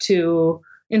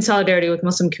 in solidarity with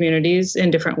Muslim communities in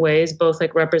different ways, both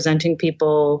like representing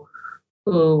people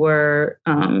who were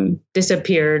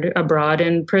disappeared abroad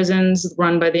in prisons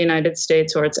run by the United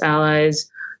States or its allies,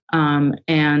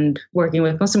 and working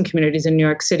with Muslim communities in New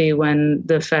York City when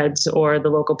the feds or the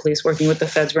local police working with the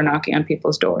feds were knocking on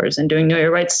people's doors and doing New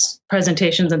York rights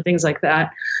presentations and things like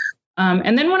that.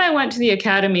 And then when I went to the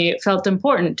academy, it felt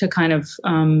important to kind of,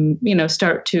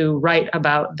 start to write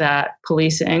about that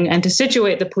policing and to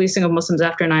situate the policing of Muslims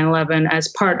after 9/11 as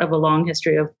part of a long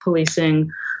history of policing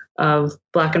of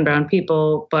Black and Brown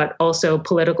people, but also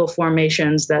political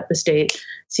formations that the state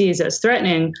sees as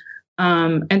threatening.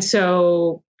 And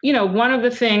so, one of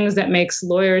the things that makes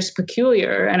lawyers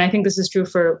peculiar, and I think this is true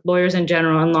for lawyers in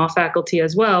general and law faculty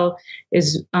as well,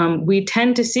 is we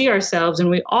tend to see ourselves and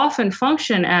we often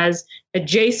function as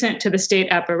adjacent to the state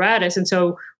apparatus. And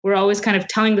so we're always kind of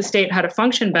telling the state how to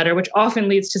function better, which often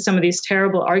leads to some of these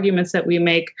terrible arguments that we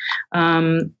make.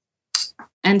 And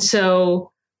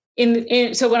so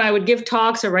so when I would give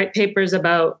talks or write papers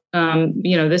about,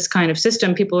 this kind of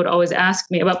system, people would always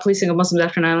ask me about policing of Muslims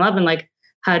after 9/11, like,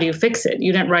 how do you fix it?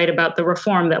 You didn't write about the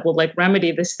reform that will like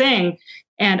remedy this thing.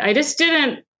 And I just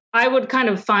didn't, I would kind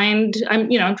of find,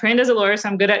 I'm trained as a lawyer, so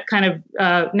I'm good at kind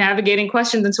of navigating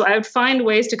questions. And so I would find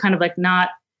ways to kind of like not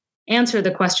answer the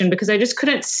question because I just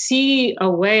couldn't see a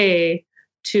way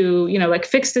to,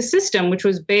 fix the system, which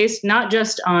was based not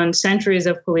just on centuries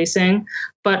of policing,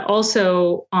 but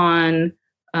also on,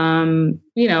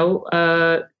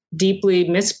 deeply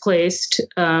misplaced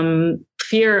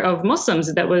fear of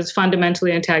Muslims that was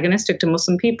fundamentally antagonistic to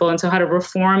Muslim people. And so how to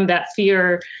reform that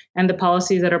fear and the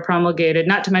policies that are promulgated,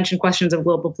 not to mention questions of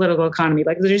global political economy.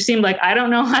 Like it just seemed like, I don't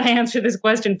know how to answer this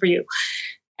question for you.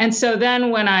 And so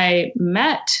then when I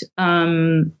met,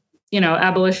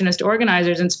 abolitionist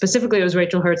organizers, and specifically it was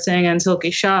Rachel Hertzing and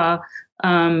Silky Shah,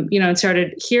 and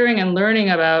started hearing and learning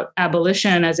about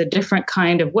abolition as a different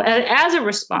kind of, as a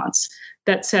response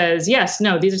that says, yes,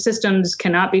 no, these systems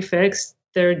cannot be fixed.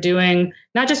 They're doing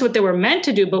not just what they were meant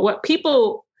to do, but what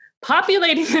people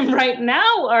populating them right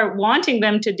now are wanting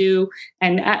them to do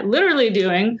and literally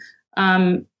doing.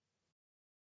 It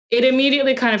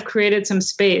immediately kind of created some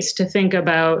space to think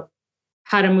about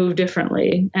how to move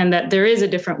differently, and that there is a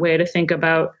different way to think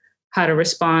about how to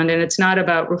respond. And it's not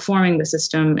about reforming the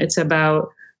system. It's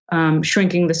about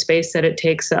shrinking the space that it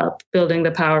takes up, building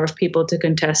the power of people to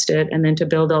contest it, and then to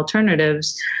build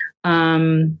alternatives.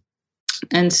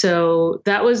 And so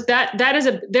that was that.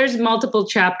 There's multiple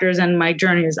chapters, and my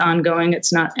journey is ongoing.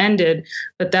 It's not ended,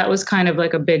 but that was kind of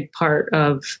like a big part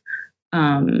of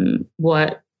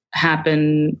what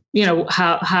happened.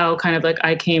 How kind of like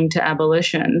I came to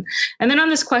abolition. And then on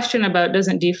this question about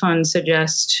doesn't defund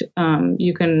suggest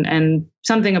and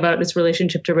something about its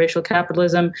relationship to racial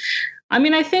capitalism. I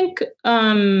mean, I think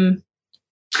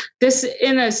this,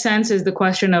 in a sense, is the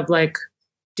question of like,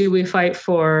 do we fight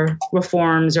for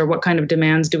reforms, or what kind of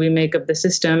demands do we make of the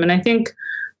system? And I think,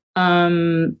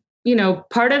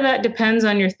 part of that depends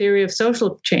on your theory of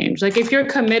social change. Like if you're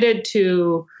committed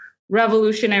to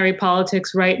revolutionary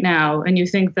politics right now, and you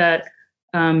think that,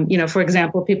 for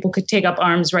example, people could take up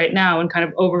arms right now and kind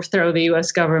of overthrow the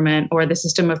US government or the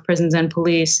system of prisons and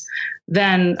police,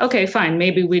 then, okay, fine,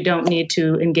 maybe we don't need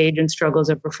to engage in struggles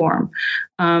of reform.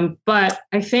 But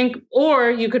I think, or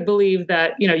you could believe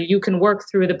that, you can work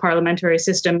through the parliamentary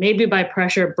system, maybe by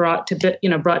pressure brought to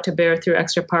bear through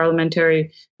extra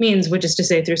parliamentary means, which is to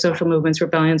say through social movements,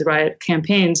 rebellions, riot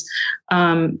campaigns,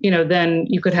 then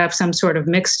you could have some sort of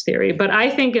mixed theory. But I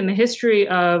think in the history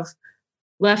of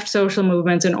left social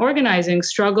movements and organizing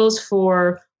struggles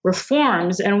for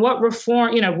reforms. And what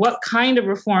reform, what kind of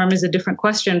reform is a different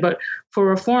question, but for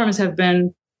reforms have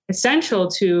been essential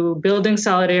to building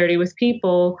solidarity with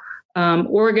people,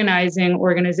 organizing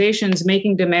organizations,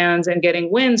 making demands and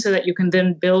getting wins so that you can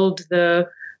then build the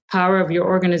power of your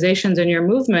organizations and your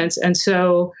movements. And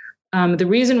so the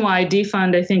reason why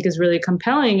defund, I think, is really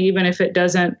compelling, even if it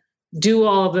doesn't do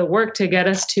all of the work to get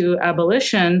us to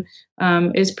abolition,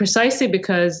 is precisely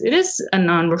because it is a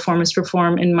non-reformist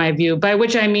reform, in my view, by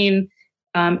which I mean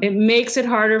it makes it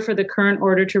harder for the current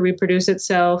order to reproduce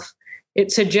itself.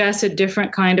 It suggests a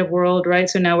different kind of world, right?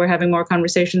 So now we're having more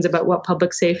conversations about what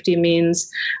public safety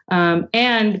means.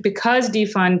 And because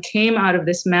defund came out of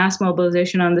this mass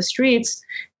mobilization on the streets,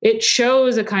 it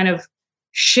shows a kind of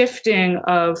shifting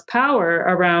of power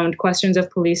around questions of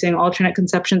policing, alternate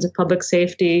conceptions of public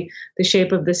safety, the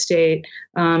shape of the state.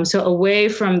 So away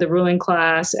from the ruling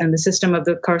class and the system of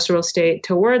the carceral state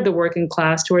toward the working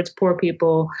class, towards poor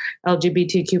people,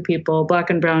 LGBTQ people,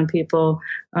 Black and brown people,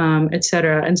 et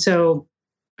cetera. And so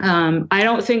I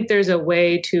don't think there's a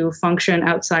way to function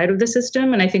outside of the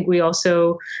system. And I think we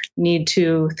also need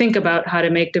to think about how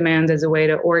to make demands as a way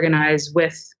to organize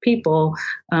with people.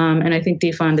 And I think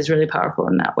defund is really powerful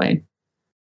in that way.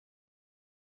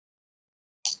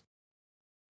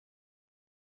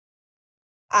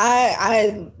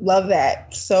 I love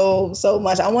that so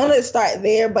much. I want to start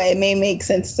there, but it may make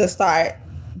sense to start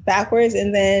backwards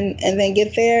and then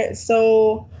get there.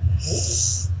 So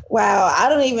wow, I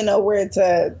don't even know where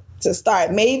to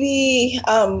start. Maybe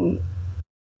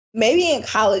in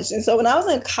college. And so when I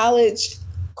was in college,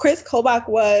 Chris Kobach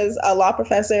was a law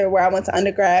professor where I went to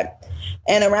undergrad.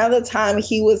 And around the time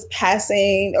he was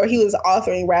authoring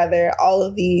all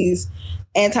of these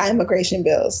anti-immigration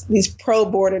bills, these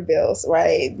pro-border bills,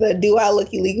 right? The Do I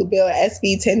Look Illegal bill,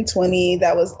 SB 1020,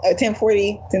 that was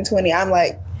 1040, 1020. I'm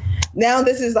like, now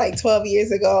this is like 12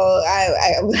 years ago.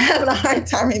 I'm having a hard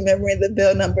time remembering the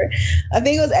bill number. I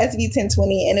think it was SB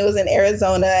 1020, and it was in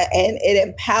Arizona, and it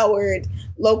empowered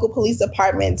local police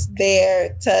departments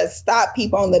there to stop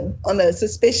people on the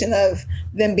suspicion of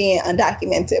them being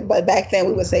undocumented. But back then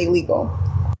we would say illegal.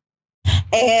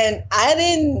 And I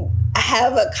didn't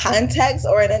have a context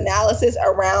or an analysis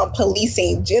around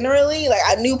policing generally. Like,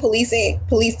 I knew police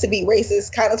to be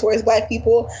racist kind of towards Black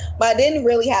people, but I didn't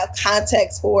really have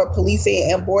context for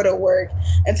policing and border work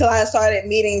until I started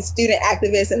meeting student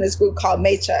activists in this group called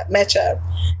MECHA.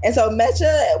 And so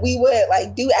MECHA, we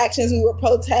would do actions. We would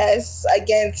protest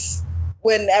against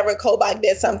whenever Kobach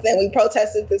did something. We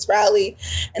protested this rally.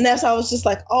 And that's why I was just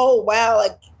like, oh, wow,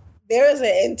 there is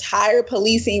an entire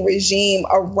policing regime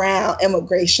around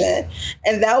immigration.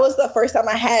 And that was the first time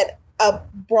I had a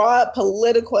broad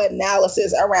political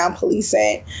analysis around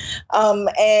policing.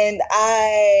 And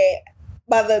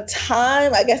by the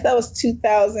time, I guess that was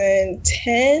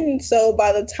 2010. So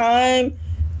by the time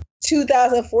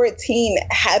 2014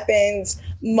 happens,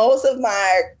 most of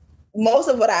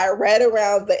what I read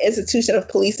around the institution of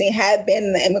policing had been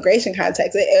in the immigration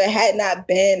context. It had not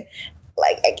been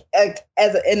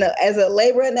as a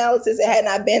labor analysis. It had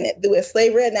not been through a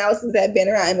slavery analysis. That had been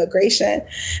around immigration.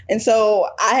 And so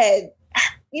I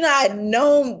had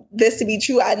known this to be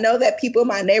true. I know that people in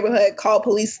my neighborhood call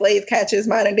police slave catchers,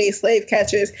 modern day slave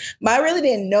catchers, but I really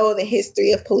didn't know the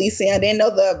history of policing. I didn't know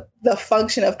the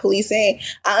function of policing.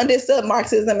 I understood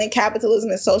Marxism and capitalism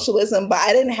and socialism, but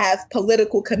I didn't have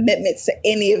political commitments to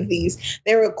any of these.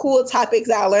 There were cool topics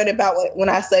I learned about when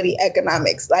I studied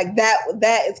economics.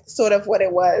 That is sort of what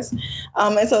it was.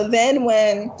 And so then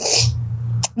when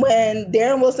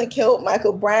Darren Wilson killed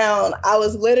Michael Brown, I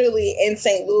was literally in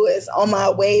St. Louis on my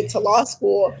way to law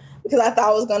school because I thought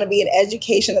I was going to be an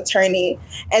education attorney.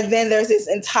 And then there's this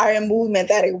entire movement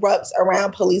that erupts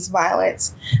around police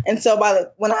violence. And so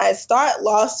when I start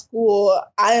law school,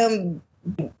 I am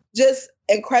just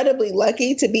incredibly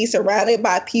lucky to be surrounded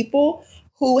by people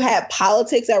who had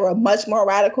politics that were much more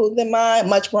radical than mine,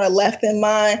 much more left than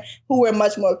mine, who were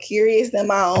much more curious than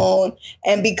my own.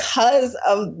 And because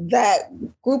of that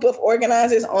group of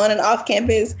organizers on and off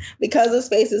campus, because of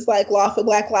spaces like Law for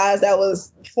Black Lives that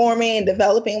was forming and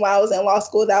developing while I was in law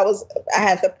school, I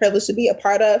had the privilege to be a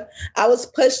part of, I was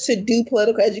pushed to do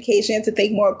political education, to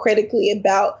think more critically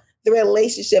about the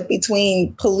relationship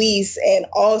between police and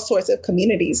all sorts of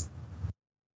communities.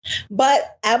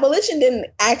 But abolition didn't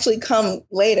actually come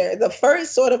later. The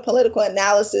first sort of political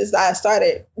analysis that I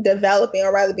started developing,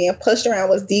 or rather being pushed around,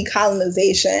 was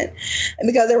decolonization. And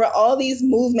because there were all these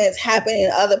movements happening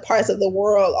in other parts of the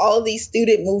world, all of these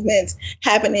student movements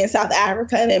happening in South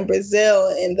Africa and in Brazil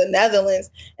and the Netherlands,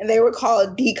 and they were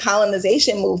called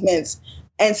decolonization movements.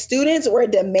 And students were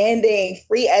demanding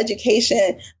free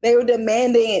education. They were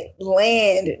demanding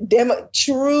land,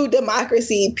 true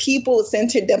democracy,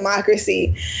 people-centered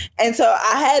democracy. And so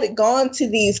I had gone to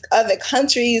these other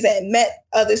countries and met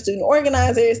other student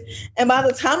organizers. And by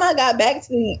the time I got back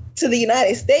to the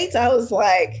United States, I was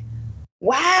like,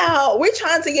 wow, we're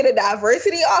trying to get a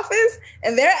diversity office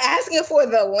and they're asking for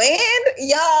the land.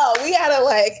 Y'all,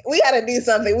 we gotta do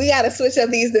something. We gotta switch up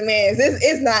these demands. This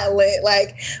is not lit.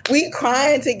 Like, we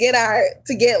crying to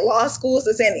get law schools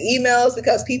to send emails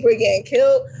because people are getting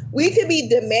killed. We could be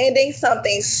demanding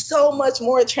something so much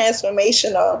more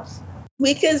transformational.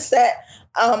 We could set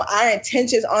our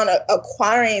intentions on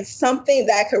acquiring something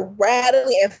that could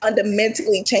radically and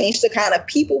fundamentally change the kind of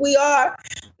people we are,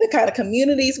 the kind of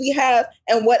communities we have,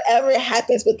 and whatever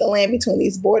happens with the land between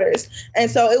these borders.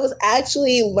 And so it was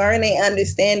actually learning,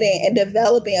 understanding, and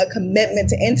developing a commitment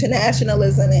to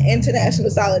internationalism and international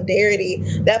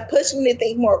solidarity that pushed me to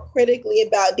think more critically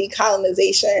about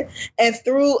decolonization. And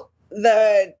through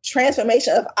the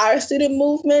transformation of our student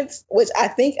movements, which I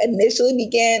think initially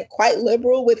began quite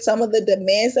liberal with some of the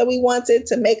demands that we wanted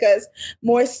to make us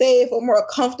more safe or more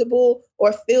comfortable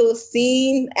or feel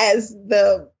seen, as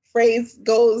the phrase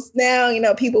goes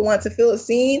now, people want to feel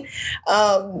seen.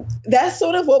 That's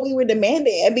sort of what we were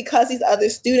demanding. And because these other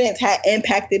students had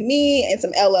impacted me and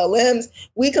some LLMs,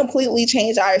 we completely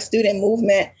changed our student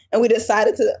movement and we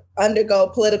decided to undergo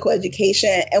political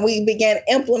education. And we began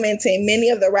implementing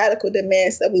many of the radical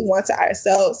demands that we wanted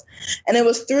ourselves. And it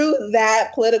was through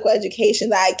that political education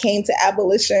that I came to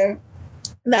abolition.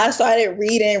 And I started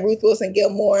reading Ruth Wilson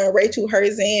Gilmore and Rachel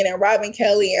Herzen and Robin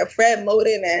Kelley and Fred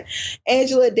Moten and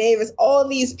Angela Davis, all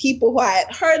these people who I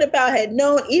had heard about, had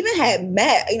known, even had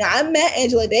met. I met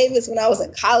Angela Davis when I was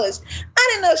in college. I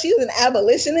didn't know she was an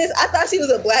abolitionist. I thought she was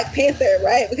a Black Panther,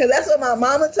 right? Because that's what my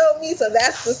mama told me. So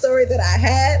that's the story that I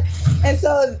had. And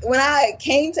so when I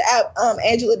came to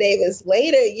Angela Davis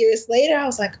years later, I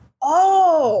was like,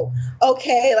 oh,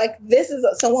 okay, like this is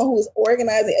someone who's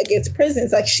organizing against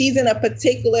prisons. Like, she's in a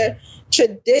particular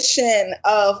tradition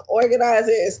of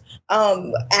organizers,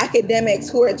 academics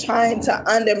who are trying to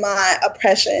undermine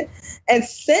oppression. And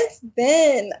since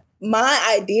then,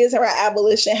 my ideas around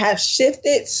abolition have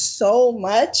shifted so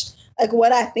much. Like,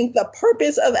 what I think the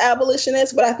purpose of abolition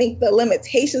is, what I think the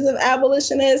limitations of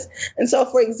abolition is. And so,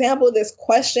 for example, this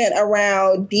question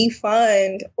around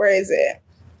defund, where is it?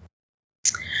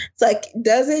 It's like,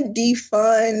 doesn't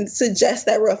defund suggest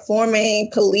that reforming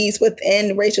police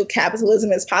within racial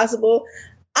capitalism is possible?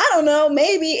 I don't know.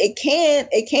 Maybe it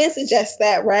can suggest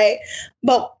that, right?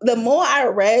 But the more I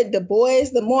read Du Bois,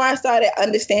 the more I started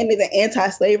understanding the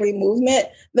anti-slavery movement,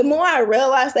 the more I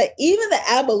realized that even the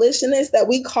abolitionists that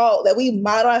we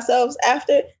model ourselves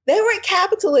after, they were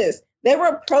capitalists. They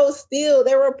were pro-steel.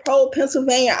 They were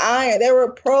pro-Pennsylvania iron. They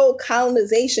were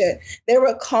pro-colonization. They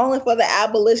were calling for the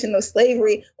abolition of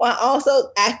slavery while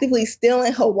also actively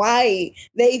stealing Hawaii.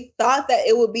 They thought that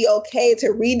it would be okay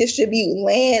to redistribute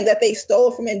land that they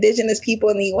stole from indigenous people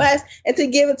in the U.S. and to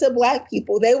give it to Black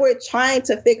people. They were trying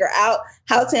to figure out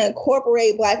how to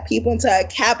incorporate Black people into a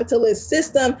capitalist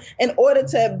system in order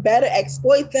to better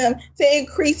exploit them to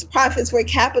increase profits for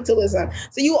capitalism.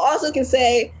 So you also can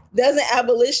say, doesn't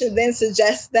abolition then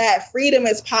suggest that freedom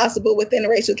is possible within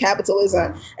racial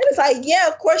capitalism? And it's like, yeah,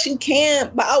 of course you can,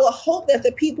 but I would hope that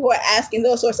the people who are asking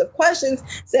those sorts of questions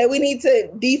say we need to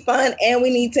defund and we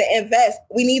need to invest.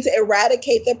 We need to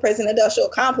eradicate the prison industrial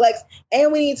complex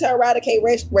and we need to eradicate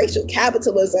racial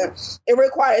capitalism. It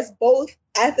requires both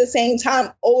at the same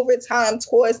time, over time,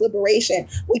 towards liberation.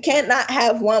 We cannot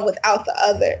have one without the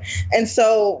other. And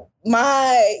so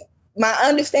my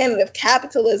understanding of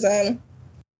capitalism,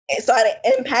 it started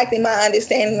impacting my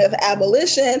understanding of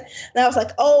abolition. And I was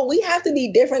like, oh, we have to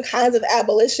be different kinds of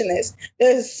abolitionists.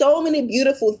 There's so many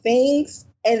beautiful things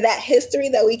in that history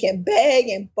that we can beg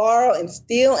and borrow and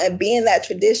steal and be in that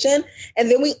tradition. And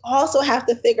then we also have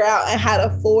to figure out how to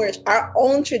forge our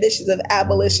own traditions of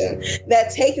abolition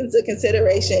that take into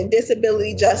consideration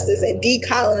disability justice and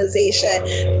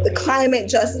decolonization, the climate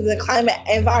justice and climate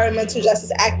environmental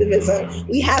justice activism.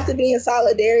 We have to be in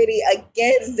solidarity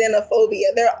against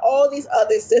xenophobia. There are all these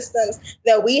other systems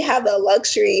that we have the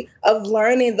luxury of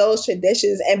learning those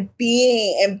traditions and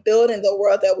being and building the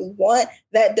world that we want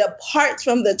that departs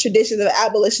from the traditions of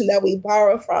abolition that we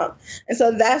borrow from. And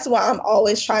so that's why I'm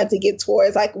always trying to get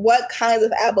towards, like, what kinds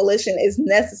of abolition is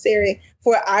necessary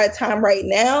for our time right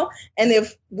now. And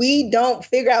if we don't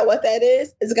figure out what that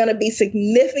is, it's going to be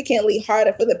significantly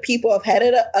harder for the people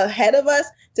ahead of us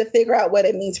to figure out what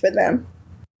it means for them.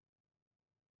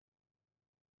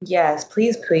 Yes,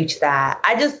 please preach that.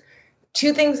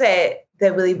 Two things that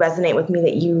that really resonate with me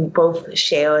that you both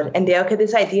shared. And Derek,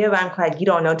 this idea around like, you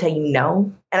don't know till you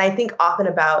know. And I think often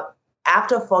about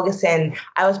after Ferguson,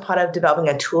 I was part of developing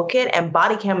a toolkit, and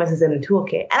body cameras is in the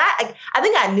toolkit. And I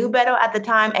think I knew better at the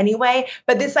time anyway,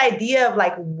 but this idea of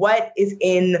like what is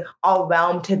in our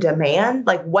realm to demand,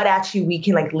 like what actually we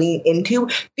can like lean into,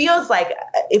 feels like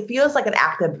an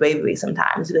act of bravery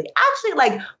sometimes. Like, actually,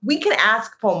 like we can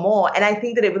ask for more. And I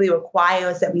think that it really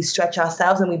requires that we stretch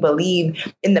ourselves and we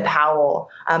believe in the power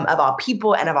of our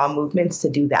people and of our movements to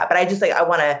do that. But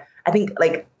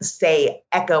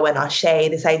echo and Ashe,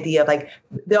 this idea of like,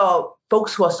 there are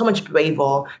folks who are so much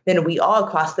braver than we are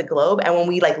across the globe. And when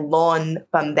we like learn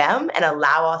from them and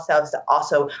allow ourselves to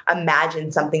also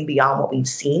imagine something beyond what we've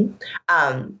seen,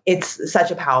 it's such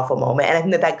a powerful moment. And I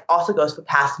think that also goes for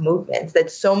past movements,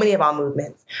 that so many of our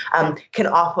movements can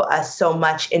offer us so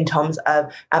much in terms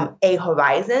of a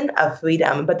horizon of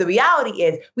freedom. But the reality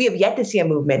is we have yet to see a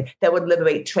movement that would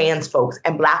liberate trans folks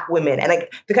and Black women and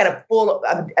like the kind of full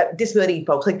disability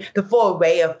folks, like the full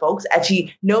array of folks.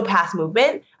 Actually, no past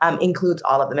movement includes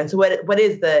all of them. And so what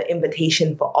is the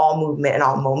invitation for all movement and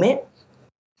all moment?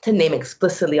 To name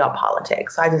explicitly our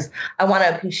politics. So I want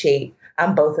to appreciate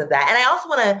both of that. And I also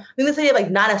want to, this idea of like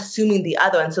not assuming the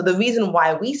other. And so the reason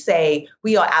why we say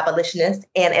we are abolitionists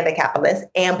and anti-capitalists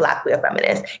and Black queer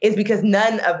feminists is because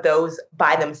none of those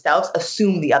by themselves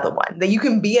assume the other one. That you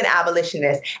can be an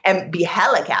abolitionist and be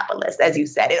hella capitalist, as you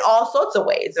said, in all sorts of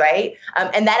ways, right?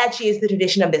 And that actually is the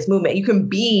tradition of this movement. You can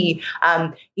be,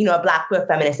 a Black queer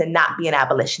feminist and not be an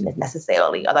abolitionist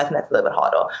necessarily, although I think that's a little bit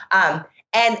harder.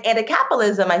 And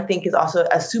anti-capitalism, I think, is also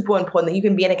a super important that you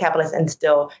can be anti-capitalist and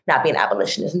still not be an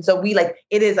abolitionist. And so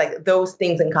it is like those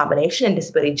things in combination, and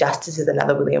disability justice is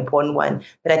another really important one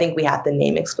that I think we have to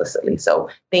name explicitly. So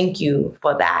thank you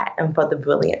for that and for the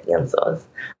brilliant answers.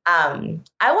 I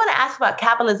want to ask about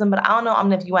capitalism, but I don't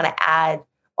know, if you want to add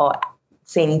or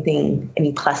say anything,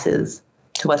 any pluses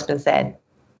to what's been said.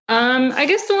 I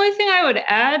guess the only thing I would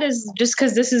add is just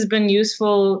because this has been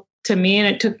useful to me, and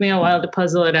it took me a while to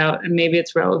puzzle it out, and maybe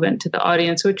it's relevant to the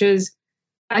audience, which is,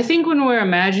 I think when we're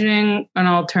imagining an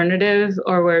alternative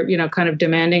or we're, kind of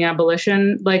demanding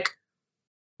abolition, like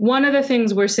one of the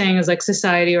things we're saying is like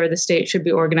society or the state should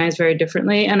be organized very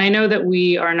differently. And I know that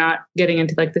we are not getting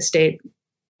into like the state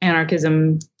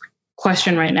anarchism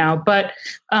question right now, but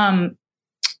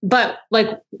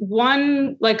like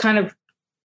one like kind of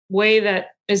way that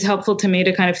is helpful to me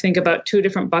to kind of think about two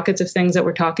different buckets of things that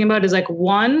we're talking about is like,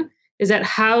 one is that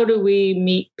how do we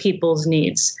meet people's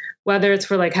needs, whether it's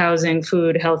for like housing,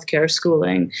 food, healthcare,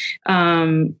 schooling.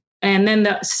 And then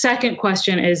the second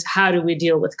question is, how do we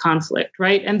deal with conflict,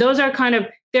 right? And those are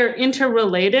they're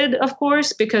interrelated, of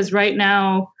course, because right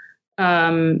now,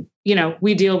 we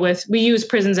use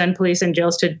prisons and police and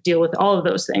jails to deal with all of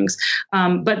those things.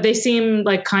 But they seem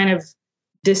like kind of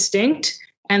distinct.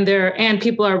 And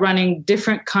people are running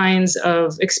different kinds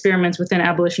of experiments within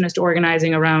abolitionist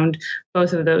organizing around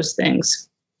both of those things.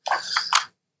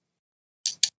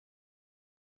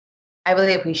 I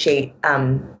really appreciate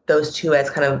those two as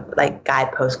kind of like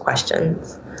guidepost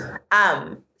questions.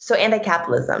 So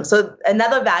anti-capitalism. So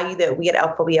another value that we at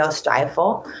L4BL strive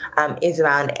for is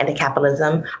around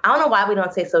anti-capitalism. I don't know why we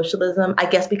don't say socialism. I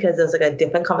guess because there's like a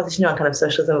different conversation on kind of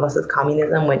socialism versus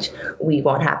communism, which we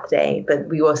won't have today, but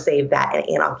we will save that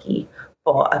in anarchy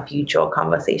for a future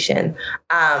conversation.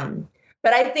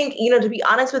 But I think, to be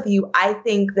honest with you, I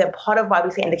think that part of why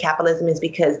we say anti-capitalism is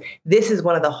because this is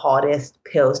one of the hardest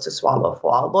pills to swallow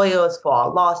for our lawyers, for our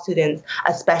law students,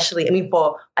 especially,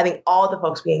 for, I think, all the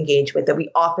folks we engage with, that we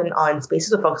often are in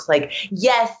spaces with folks like,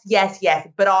 yes,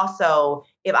 but also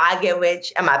if I get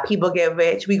rich and my people get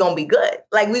rich, we're going to be good.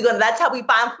 That's how we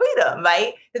find freedom,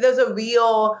 right? That there's a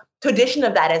real tradition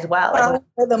of that as well.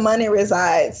 Where the money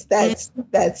resides. That's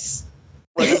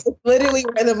literally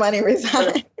where the money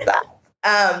resides.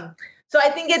 So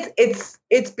I think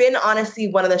it's been honestly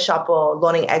one of the sharper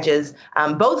learning edges,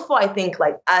 both for, I think,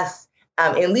 like us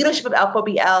in leadership of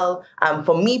L4BL,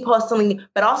 for me personally,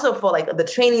 but also for like the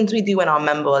trainings we do and our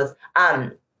members.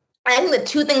 I think the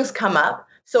two things come up.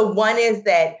 So one is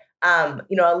that,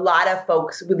 a lot of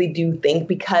folks really do think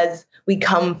because we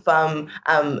come from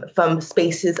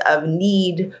spaces of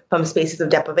need, from spaces of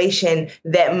deprivation,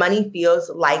 that money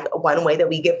feels like one way that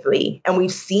we get free. And we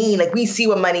see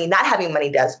what not having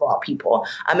money does for our people.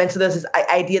 And so there's this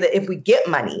idea that if we get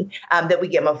money, that we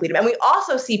get more freedom. And we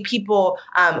also see people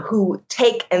who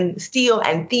take and steal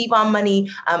and thieve on money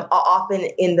are often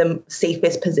in the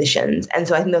safest positions. And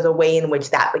so I think there's a way in which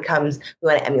that becomes, we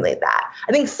want to emulate that.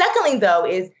 I think secondly, though,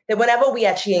 is that whenever we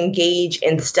actually engage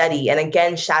in study, and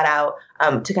again, shout out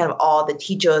to kind of all the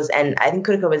teachers. And I think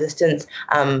Critical Resistance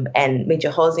and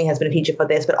Major Halsey has been a teacher for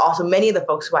this, but also many of the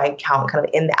folks who I count kind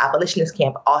of in the abolitionist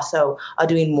camp also are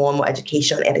doing more and more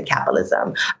education on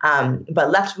anti-capitalism.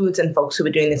 But Left Roots and folks who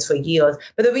have been doing this for years.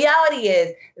 But the reality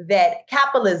is that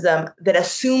capitalism that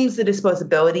assumes the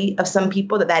disposability of some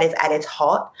people, that is at its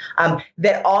heart,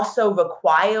 that also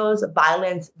requires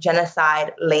violence,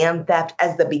 genocide, land theft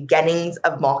as the beginnings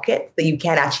of markets, that you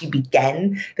can't actually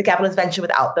begin the capitalist venture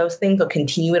without those things or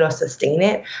continue it or sustain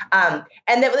it. And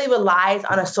that really relies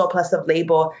on a surplus of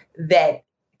labor that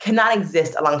cannot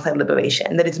exist alongside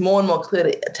liberation, that it's more and more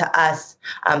clear to us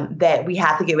that we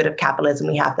have to get rid of capitalism,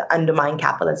 we have to undermine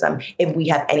capitalism if we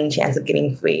have any chance of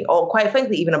getting free, or quite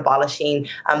frankly, even abolishing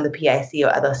the PIC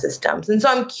or other systems. And so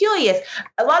I'm curious,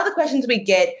 a lot of the questions we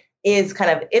get is kind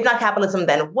of, if not capitalism,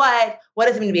 then what? What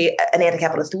does it mean to be an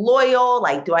anti-capitalist lawyer?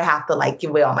 Like, do I have to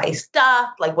give away all my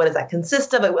stuff? Like, what does that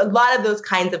consist of? A lot of those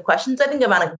kinds of questions I think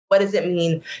about, what does it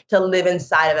mean to live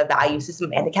inside of a value system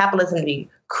of anti-capitalism, to be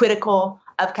critical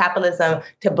of capitalism,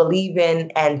 to believe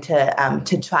in and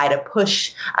to try to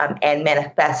push and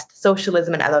manifest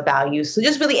socialism and other values. So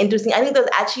just really interesting. I think there's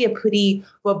actually a pretty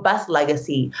robust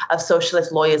legacy of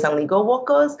socialist lawyers and legal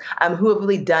workers who have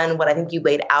really done what I think you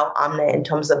laid out, Amna, in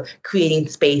terms of creating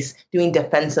space, doing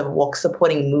defensive work,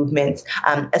 supporting movements,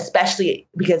 especially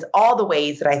because all the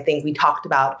ways that I think we talked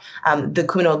about the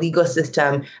criminal legal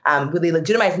system really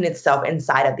legitimizing itself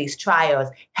inside of these trials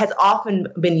has often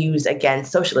been used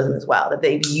against socialism as well, that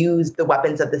they've used the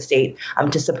weapons of the state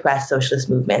to suppress socialist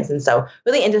movements. And so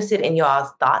really interested in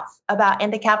y'all's thoughts about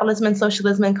anti-capitalism and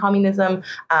socialism and communism,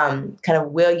 kind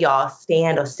of where y'all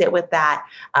stand or sit with that,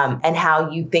 and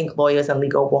how you think lawyers and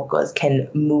legal workers can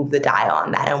move the dial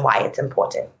on that and why it's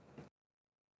important.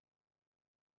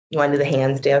 You want to do the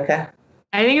hands, Derica?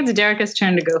 I think it's Derica's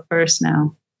turn to go first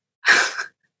now.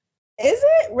 Is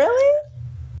it really?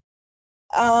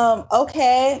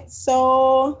 Okay,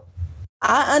 so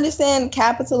I understand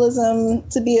capitalism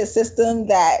to be a system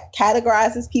that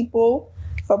categorizes people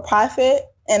for profit,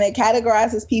 and it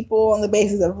categorizes people on the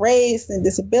basis of race and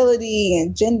disability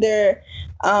and gender,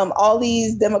 all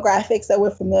these demographics that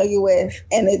we're familiar with.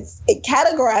 And it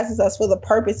categorizes us for the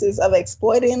purposes of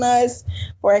exploiting us,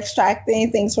 for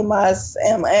extracting things from us,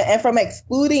 and from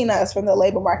excluding us from the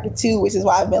labor market too, which is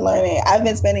why I've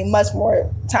been spending much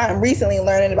more time recently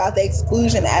learning about the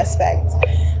exclusion aspect.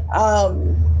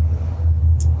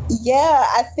 Yeah,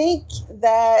 I think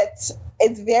that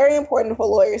it's very important for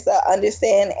lawyers to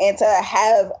understand and to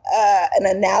have an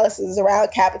analysis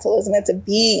around capitalism and to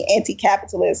be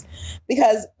anti-capitalist,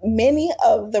 because many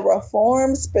of the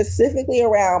reforms, specifically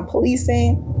around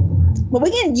policing, but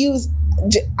we can use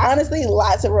honestly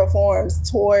lots of reforms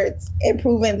towards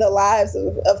improving the lives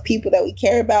of people that we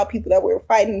care about, people that we're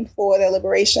fighting for their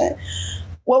liberation.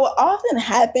 What will often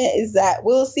happen is that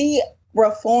we'll see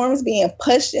reforms being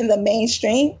pushed in the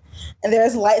mainstream, and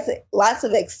there's lots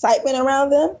of excitement around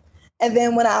them. And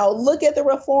then when I'll look at the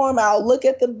reform, I'll look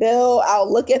at the bill,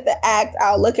 I'll look at the act,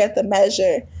 I'll look at the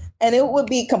measure, and it would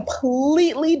be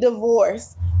completely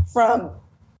divorced from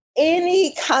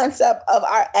any concept of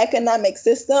our economic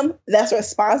system that's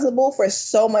responsible for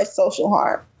so much social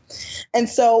harm. And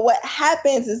so what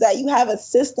happens is that you have a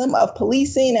system of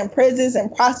policing and prisons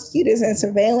and prosecutors and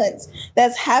surveillance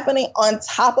that's happening on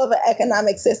top of an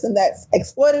economic system that's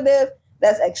exploitative,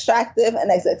 that's extractive, and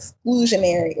that's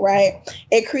exclusionary, right?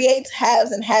 It creates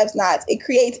haves and have-nots. It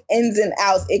creates ins and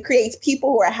outs. It creates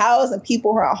people who are housed and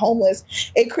people who are homeless.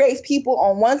 It creates people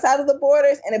on one side of the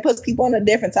borders, and it puts people on a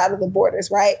different side of the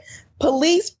borders, right?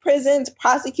 Police, prisons,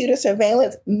 prosecutors,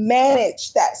 surveillance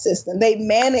manage that system. They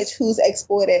manage who's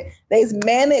exploited. They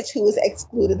manage who is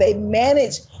excluded. They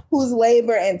manage whose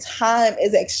labor and time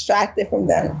is extracted from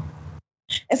them.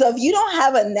 And so if you don't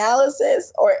have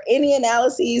analysis or any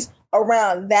analyses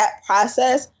around that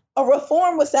process, a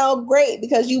reform would sound great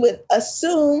because you would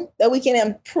assume that we can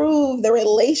improve the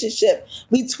relationship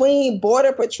between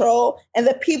Border Patrol and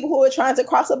the people who are trying to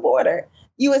cross a border.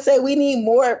 You would say we need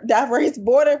more diverse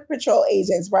Border Patrol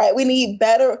agents, right? We need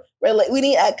we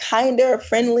need a kinder,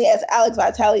 friendly, as Alex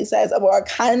Vitale says, a more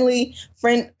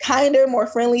kinder, more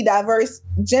friendly, diverse,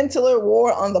 gentler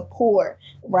war on the poor,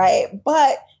 right?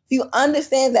 But if you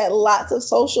understand that lots of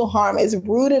social harm is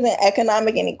rooted in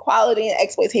economic inequality and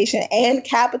exploitation and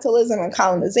capitalism and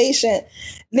colonization,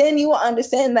 then you will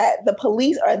understand that the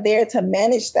police are there to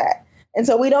manage that. And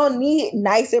so we don't need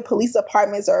nicer police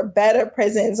departments or better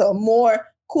prisons or more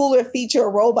cooler feature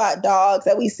robot dogs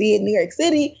that we see in New York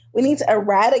City. We need to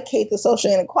eradicate the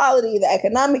social inequality, the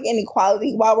economic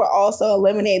inequality, while we're also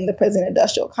eliminating the prison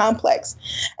industrial complex.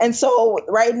 And so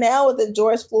right now with the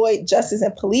George Floyd Justice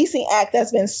and Policing Act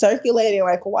that's been circulating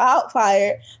like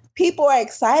wildfire, people are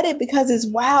excited because it's,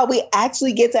 wow, we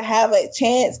actually get to have a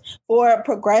chance for a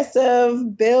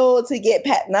progressive bill to get,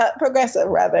 not progressive,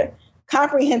 rather,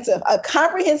 a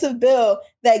comprehensive bill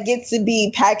that gets to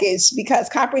be packaged, because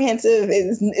comprehensive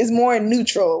is more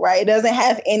neutral, right? It doesn't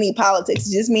have any politics.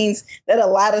 It just means that a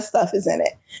lot of stuff is in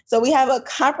it. So we have a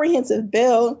comprehensive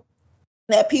bill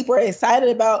that people are excited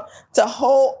about to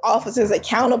hold officers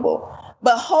accountable.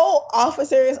 But hold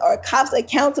officers or cops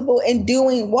accountable in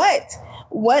doing what?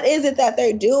 What is it that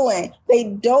they're doing? They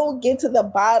don't get to the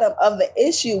bottom of the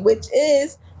issue, which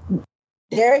is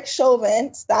Derek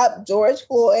Chauvin stopped George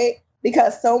Floyd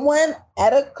because someone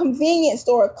at a convenience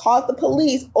store called the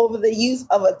police over the use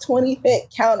of a counterfeit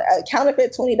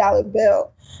 $20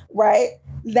 bill, right?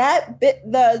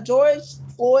 The George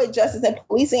Floyd Justice and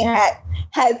Policing Act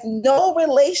has no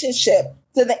relationship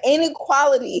to the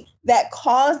inequality that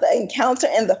caused the encounter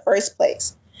in the first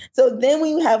place. So then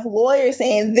when you have lawyers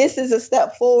saying this is a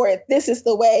step forward, this is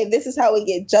the way, this is how we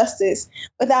get justice,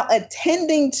 without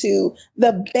attending to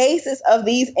the basis of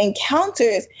these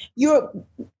encounters, you're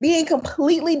being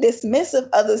completely dismissive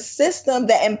of the system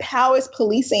that empowers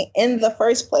policing in the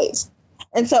first place.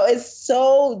 And so it's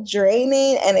so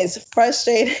draining and it's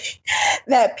frustrating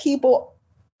that people,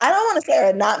 I don't want to say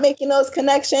are not making those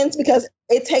connections, because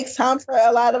it takes time for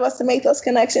a lot of us to make those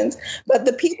connections. But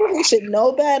the people who should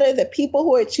know better, the people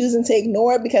who are choosing to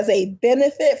ignore it because they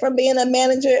benefit from being a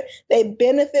manager, they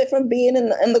benefit from being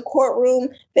in the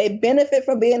courtroom, they benefit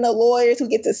from being the lawyers who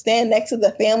get to stand next to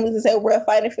the families and say, we're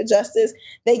fighting for justice.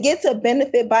 They get to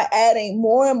benefit by adding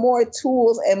more and more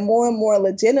tools and more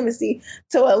legitimacy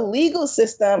to a legal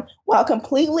system while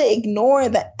completely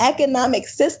ignoring the economic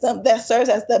system that serves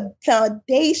as the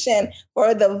foundation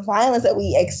for the violence that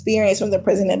we experience from the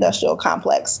prison industrial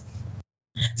complex.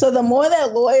 So the more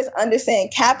that lawyers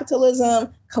understand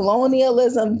capitalism,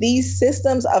 colonialism, these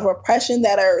systems of oppression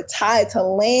that are tied to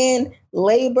land,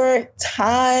 labor,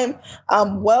 time,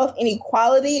 wealth,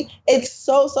 inequality, it's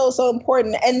so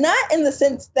important. And not in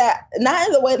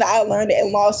the way that I learned it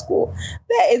in law school,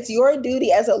 that it's your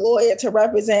duty as a lawyer to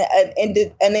represent an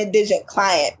indigent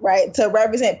client, right? To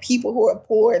represent people who are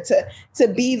poor, to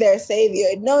be their savior.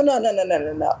 No.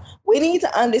 We need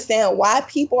to understand why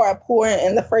people are poor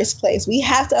in the first place. We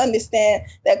have to understand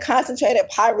that concentrated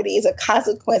poverty is a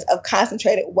consequence of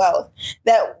concentrated wealth,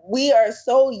 that we are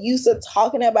so used to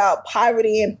talking about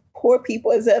poverty and poor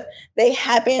people as if they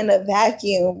happen in a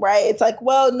vacuum, right? It's like,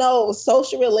 well, no,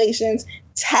 social relations,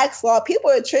 tax law,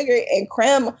 people are triggered in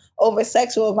crime over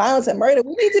sexual violence and murder.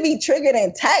 We need to be triggered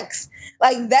in tax.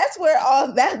 Like that's where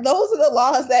those are the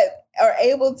laws that are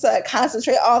able to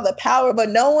concentrate all the power, but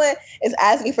no one is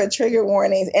asking for trigger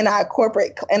warnings in our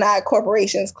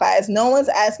corporations class. No one's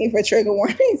asking for trigger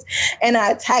warnings in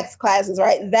our tax classes,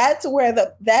 right? That's where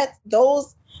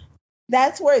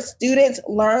students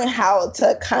learn how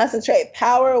to concentrate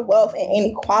power, wealth, and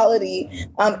inequality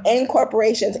in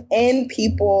corporations, in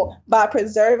people, by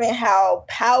preserving how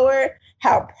power,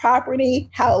 how property,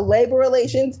 how labor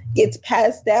relations gets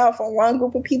passed down from one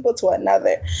group of people to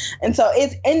another. And so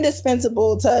it's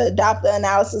indispensable to adopt the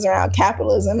analysis around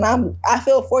capitalism. I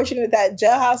feel fortunate that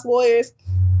jailhouse lawyers,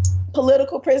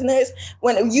 political prisoners,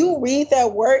 when you read their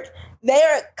work, they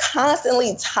are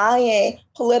constantly tying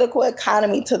political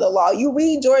economy to the law. You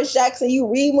read George Jackson,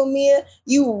 you read Mumia,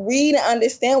 you read and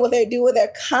understand what they're doing.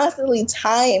 They're constantly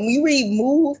tying. You read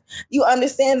Move, you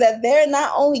understand that they're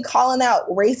not only calling out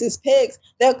racist pigs,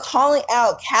 they're calling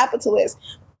out capitalists.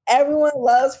 Everyone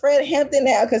loves Fred Hampton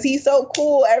now because he's so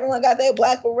cool. Everyone got their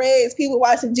black berets. People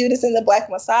watching Judas and the Black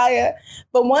Messiah.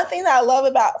 But one thing that I love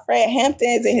about Fred Hampton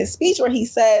is in his speech where he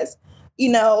says,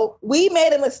 we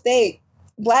made a mistake.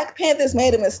 Black Panthers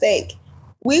made a mistake.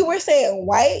 We were saying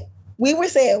white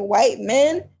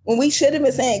men when we should have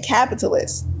been saying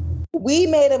capitalists. We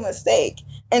made a mistake.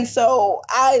 And so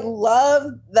I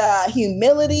love the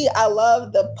humility. I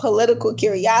love the political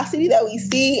curiosity that we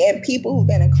see in people who've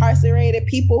been incarcerated,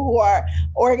 people who are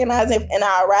organizing in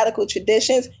our radical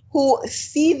traditions, who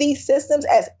see these systems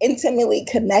as intimately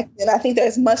connected. I think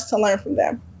there's much to learn from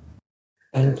them.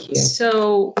 Thank you.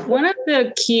 So one of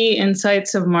the key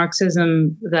insights of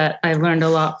Marxism that I learned a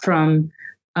lot from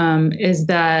is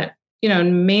that,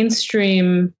 in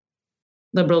mainstream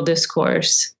liberal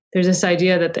discourse, there's this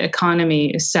idea that the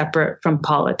economy is separate from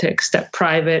politics, that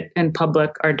private and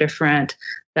public are different,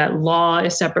 that law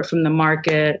is separate from the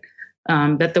market,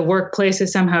 that the workplace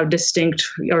is somehow distinct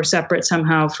or separate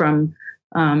somehow from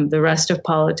the rest of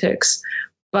politics.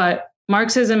 But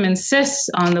Marxism insists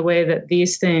on the way that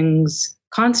these things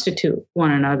constitute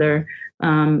one another,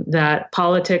 that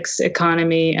politics,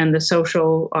 economy, and the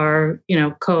social are,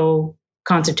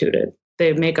 co-constituted.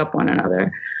 They make up one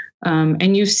another.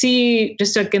 And you see,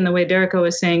 just like in the way Derrica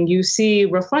was saying, you see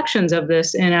reflections of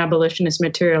this in abolitionist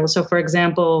material. So, for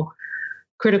example,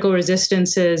 Critical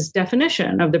Resistance's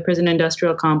definition of the prison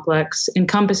industrial complex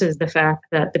encompasses the fact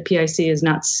that the PIC is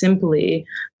not simply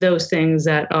those things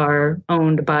that are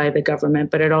owned by the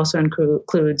government, but it also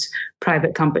includes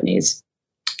private companies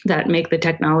that make the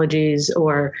technologies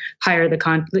or hire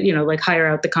hire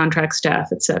out the contract staff,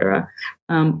 et cetera.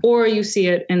 Or you see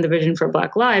it in the Vision for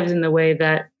Black Lives in the way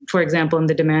that, for example, in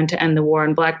the demand to end the war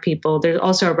on Black people, there's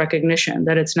also a recognition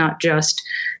that it's not just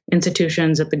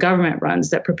institutions that the government runs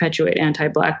that perpetuate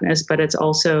anti-Blackness, but it's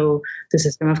also the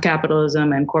system of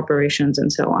capitalism and corporations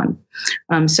and so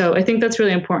on. So I think that's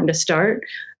really important to start.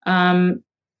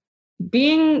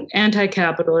 Being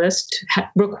anti-capitalist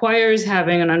requires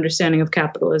having an understanding of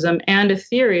capitalism and a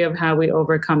theory of how we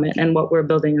overcome it and what we're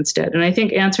building instead. And I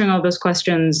think answering all those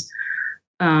questions,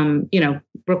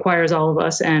 requires all of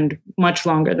us and much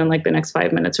longer than like the next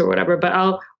 5 minutes or whatever. But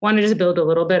I'll want to just build a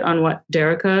little bit on what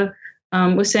Derrica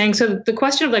was saying. So the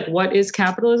question of like, what is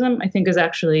capitalism, I think is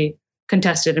actually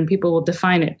contested and people will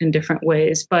define it in different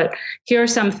ways. But here are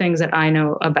some things that I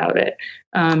know about it.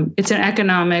 It's an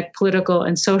economic, political,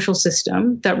 and social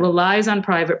system that relies on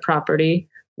private property,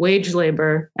 wage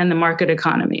labor, and the market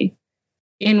economy,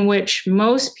 in which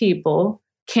most people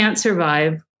can't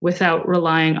survive without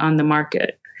relying on the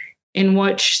market, in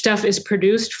which stuff is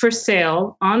produced for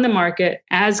sale on the market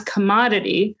as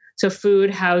commodity, so food,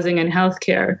 housing, and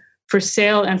healthcare, for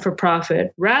sale and for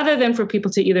profit, rather than for people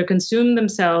to either consume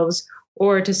themselves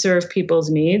or to serve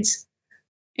people's needs,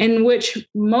 in which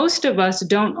most of us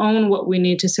don't own what we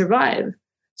need to survive,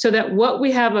 so that what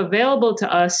we have available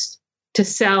to us to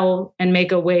sell and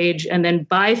make a wage and then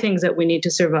buy things that we need to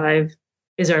survive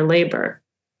is our labor,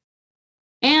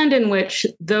 and in which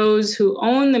those who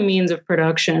own the means of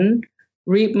production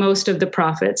reap most of the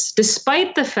profits,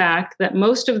 despite the fact that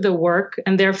most of the work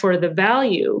and therefore the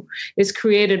value is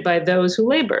created by those who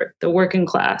labor, the working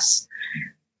class.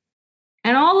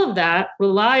 And all of that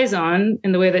relies on,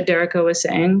 in the way that Derrica was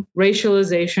saying,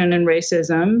 racialization and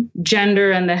racism,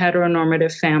 gender and the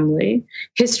heteronormative family,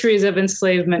 histories of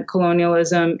enslavement,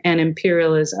 colonialism, and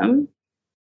imperialism,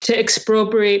 to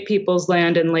expropriate people's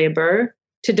land and labor,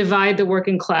 to divide the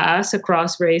working class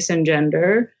across race and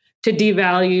gender, to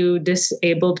devalue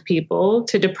disabled people,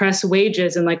 to depress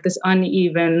wages in like this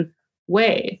uneven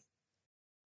way.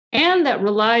 And that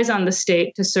relies on the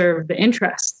state to serve the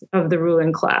interests of the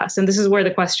ruling class. And this is where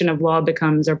the question of law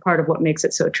becomes, or part of what makes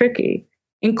it so tricky,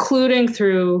 including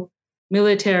through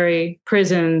military,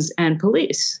 prisons, and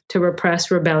police to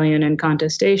repress rebellion and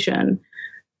contestation,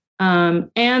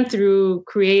 and through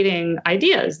creating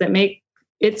ideas that make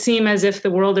it seem as if the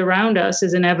world around us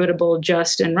is inevitable,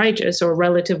 just, and righteous, or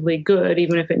relatively good,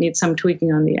 even if it needs some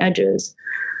tweaking on the edges.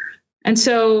 And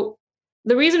so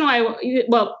the reason why,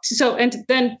 and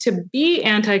then to be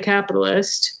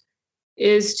anti-capitalist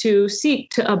is to seek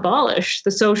to abolish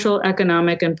the social,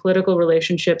 economic, and political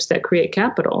relationships that create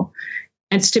capital.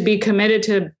 It's to be committed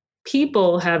to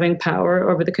people having power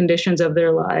over the conditions of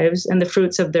their lives and the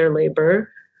fruits of their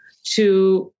labor,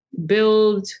 to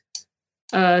build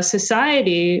a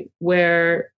society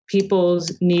where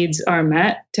people's needs are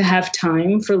met, to have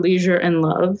time for leisure and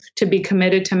love, to be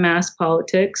committed to mass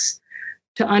politics,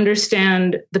 to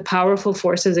understand the powerful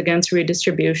forces against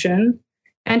redistribution,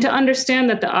 and to understand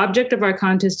that the object of our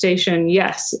contestation,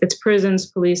 yes, it's prisons,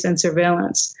 police, and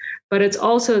surveillance, but it's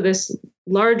also this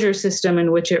larger system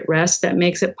in which it rests that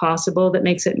makes it possible, that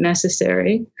makes it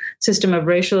necessary, system of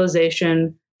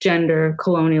racialization, gender,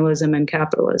 colonialism, and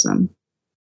capitalism.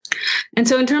 And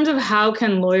so in terms of how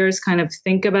can lawyers kind of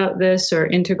think about this or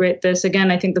integrate this, again,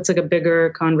 I think that's like a bigger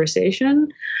conversation,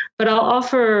 but I'll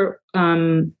offer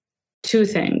two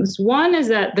things. One is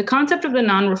that the concept of the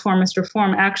non-reformist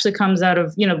reform actually comes out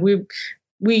of,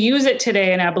 we use it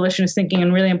today in abolitionist thinking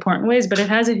in really important ways, but it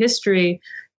has a history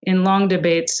in long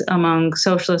debates among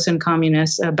socialists and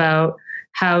communists about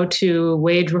how to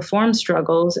wage reform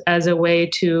struggles as a way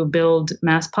to build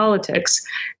mass politics.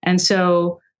 And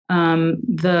so in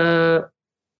the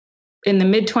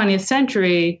mid-20th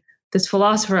century, this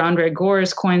philosopher, Andre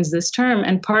Gors, coins this term.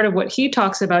 And part of what he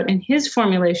talks about in his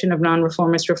formulation of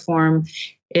non-reformist reform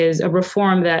is a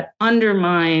reform that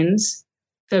undermines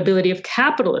the ability of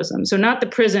capitalism. So not the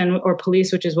prison or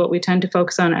police, which is what we tend to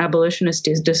focus on abolitionist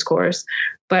discourse,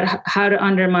 but how to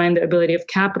undermine the ability of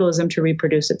capitalism to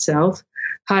reproduce itself,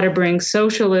 how to bring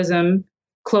socialism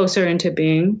closer into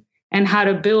being, and how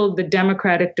to build the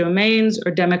democratic domains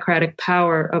or democratic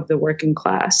power of the working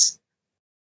class.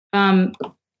 And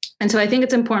so I think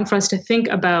it's important for us to think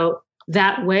about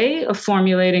that way of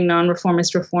formulating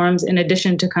non-reformist reforms in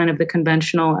addition to kind of the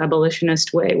conventional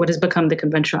abolitionist way, what has become the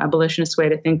conventional abolitionist way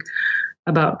to think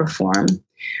about reform.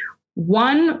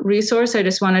 One resource I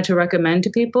just wanted to recommend to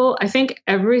people, I think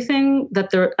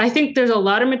there's a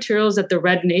lot of materials that the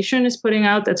Red Nation is putting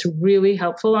out that's really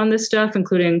helpful on this stuff,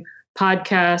 including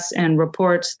podcasts and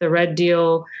reports. The Red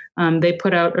Deal, they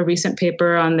put out a recent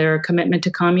paper on their commitment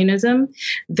to communism.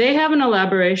 They have an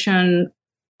elaboration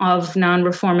of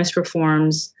non-reformist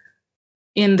reforms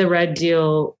in the Red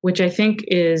Deal, which I think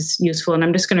is useful. And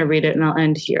I'm just going to read it and I'll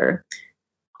end here.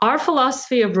 Our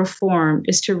philosophy of reform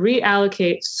is to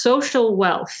reallocate social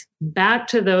wealth back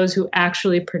to those who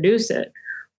actually produce it.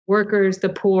 Workers, the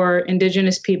poor,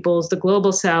 indigenous peoples, the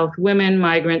global south, women,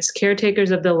 migrants, caretakers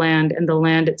of the land and the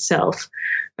land itself.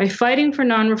 By fighting for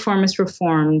non-reformist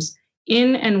reforms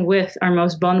in and with our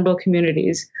most vulnerable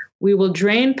communities, we will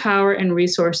drain power and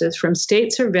resources from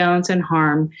state surveillance and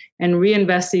harm and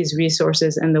reinvest these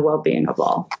resources in the well-being of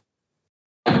all.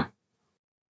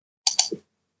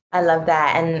 I love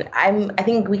that. And I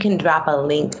think we can drop a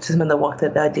link to some of the work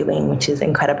that they're doing, which is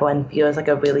incredible and feels like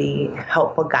a really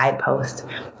helpful guidepost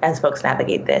as folks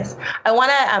navigate this. I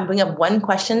want to bring up one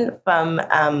question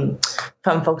from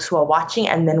folks who are watching,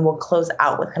 and then we'll close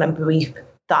out with kind of brief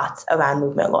thoughts around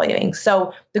movement lawyering.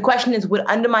 So the question is, would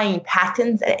undermining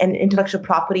patents and intellectual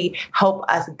property help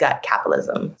us gut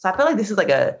capitalism? So I feel like this is like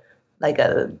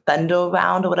a thunder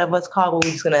round or whatever it's called,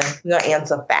 where we're gonna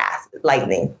answer fast.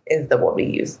 Lightning is the word we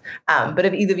use. But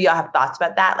if either of y'all have thoughts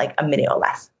about that, like a minute or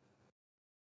less.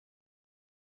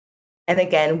 And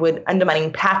again, would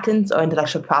undermining patents or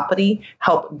intellectual property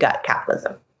help gut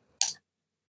capitalism?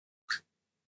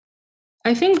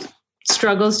 I think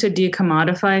struggles to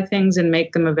decommodify things and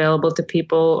make them available to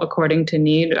people according to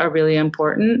need are really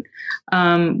important.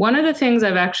 One of the things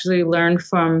I've actually learned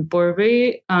from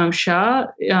Purvi Shah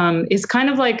is kind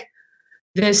of like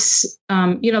this,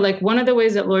 like one of the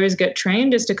ways that lawyers get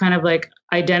trained is to kind of like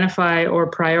identify or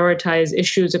prioritize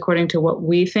issues according to what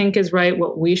we think is right,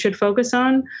 what we should focus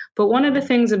on. But one of the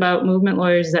things about movement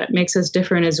lawyers that makes us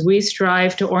different is we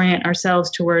strive to orient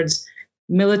ourselves towards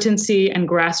militancy and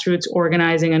grassroots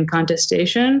organizing and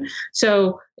contestation.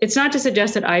 So it's not to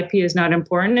suggest that IP is not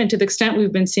important. And to the extent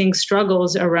we've been seeing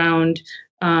struggles around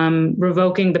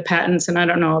revoking the patents, and I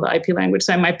don't know all the IP language,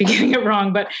 so I might be getting it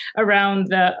wrong, but around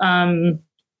the,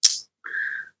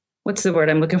 what's the word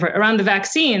I'm looking for? Around the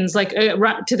vaccines, like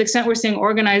to the extent we're seeing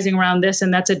organizing around this,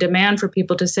 and that's a demand for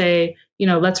people to say,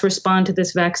 let's respond to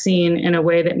this vaccine in a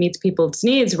way that meets people's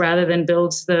needs rather than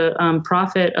builds the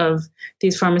profit of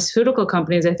these pharmaceutical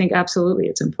companies. I think absolutely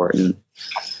it's important.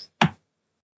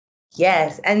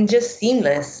 Yes, and just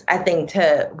seamless, I think,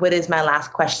 to what is my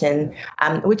last question,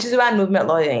 which is around movement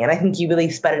lawyering. And I think you really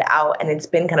spread it out, and it's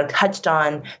been kind of touched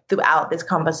on throughout this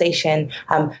conversation.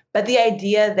 But the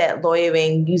idea that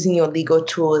lawyering, using your legal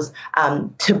tools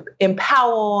to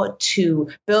empower, to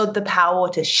build the power,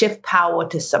 to shift power,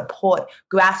 to support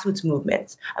grassroots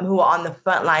movements who are on the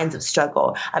front lines of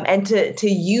struggle, and to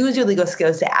use your legal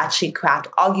skills to actually craft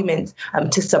arguments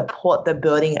to support the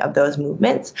building of those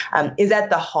movements is at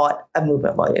the heart of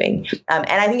movement lawyering. And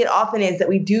I think it often is that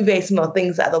we do very similar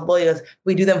things to other lawyers.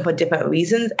 We do them for different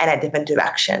reasons and at different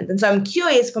directions. And so I'm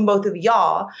curious from both of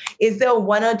y'all, is there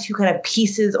one or two kind of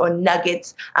pieces or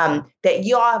nuggets that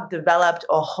y'all have developed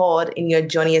or heard in your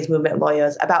journey as movement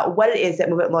lawyers about what it is that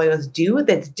movement lawyers do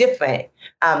that's different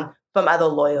from other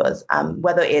lawyers,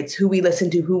 whether it's who we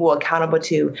listen to, who we're accountable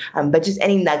to, but just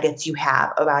any nuggets you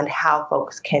have around how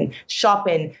folks can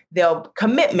sharpen their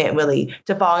commitment really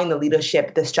to following the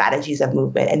leadership, the strategies of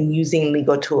movement, and using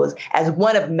legal tools as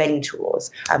one of many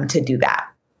tools to do that.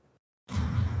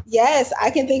 Yes,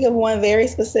 I can think of one very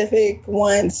specific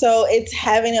one. So it's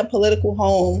having a political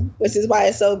home, which is why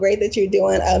it's so great that you're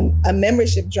doing a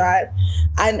membership drive.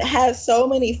 I have so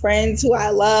many friends who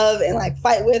I love and like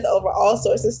fight with over all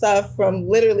sorts of stuff, from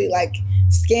literally like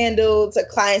scandal to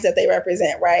clients that they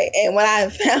represent, right? And what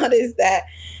I've found is that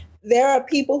there are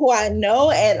people who I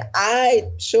know, and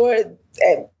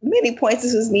at many points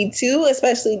this was me too,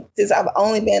 especially since I've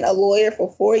only been a lawyer for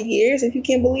 4 years, if you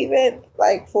can believe it,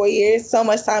 like 4 years, so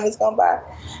much time has gone by.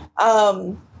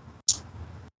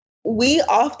 We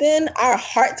often, our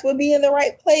hearts would be in the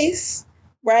right place,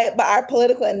 right? But our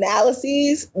political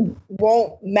analyses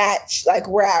won't match like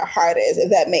where our heart is,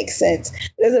 if that makes sense.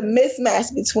 There's a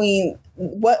mismatch between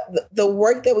what the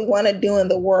work that we want to do in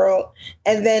the world,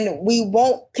 and then we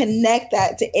won't connect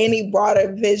that to any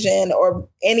broader vision or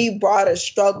any broader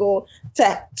struggle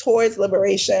towards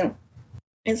liberation.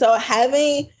 And so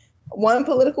having one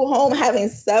political home, having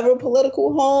several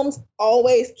political homes,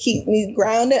 always keep me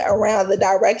grounded around the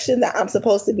direction that I'm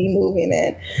supposed to be moving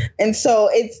in. And so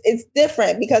it's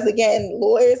different because, again,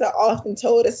 lawyers are often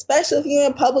told, especially if you're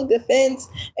in public defense,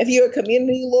 if you're a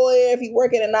community lawyer, if you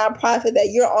work in a nonprofit, that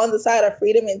you're on the side of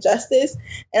freedom and justice.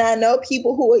 And I know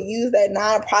people who will use their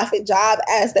nonprofit job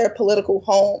as their political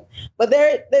home, but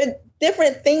they're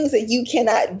different things that you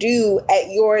cannot do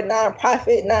at your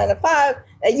nonprofit 9 to 5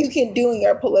 that you can do in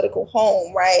your political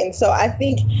home, right? And so I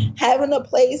think having a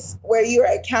place where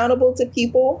you're accountable to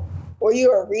people, where you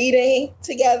are reading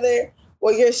together,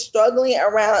 where you're struggling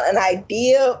around an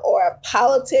idea or a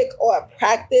politic or a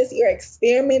practice, you're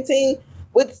experimenting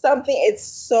with something, it's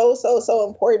so, so, so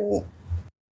important,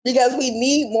 because we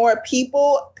need more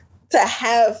people to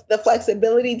have the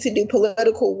flexibility to do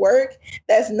political work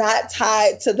that's not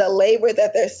tied to the labor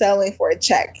that they're selling for a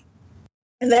check.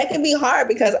 And that can be hard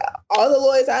because all the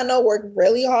lawyers I know work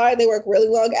really hard. They work really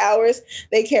long hours.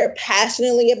 They care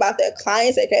passionately about their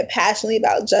clients. They care passionately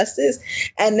about justice.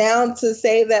 And now to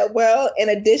say that, well, in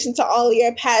addition to all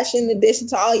your passion, in addition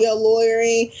to all your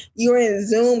lawyering, you're in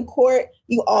Zoom court,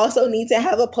 you also need to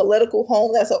have a political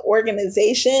home that's an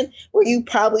organization where you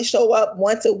probably show up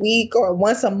once a week or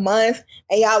once a month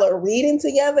and y'all are reading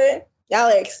together. Y'all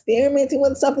are experimenting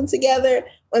with something together.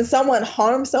 When someone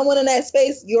harms someone in that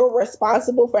space, you're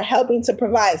responsible for helping to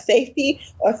provide safety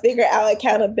or figure out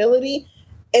accountability.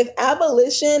 If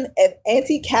abolition, if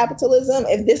anti-capitalism,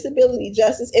 if disability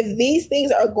justice, if these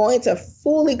things are going to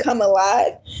fully come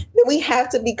alive, then we have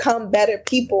to become better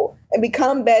people. And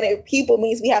become better people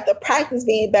means we have to practice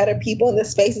being better people in the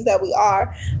spaces that we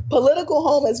are. Political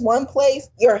home is one place.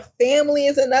 Your family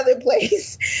is another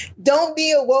place. Don't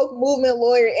be a woke movement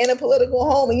lawyer in a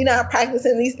political home and you're not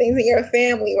practicing these things in your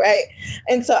family, right?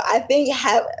 And so I think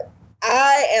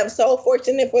I am so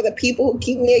fortunate for the people who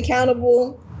keep me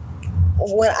accountable.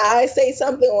 When I say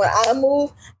something, when I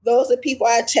move, those are people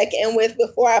I check in with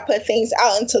before I put things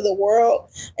out into the world.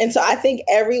 And so I think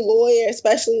every lawyer,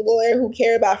 especially lawyer who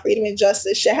care about freedom and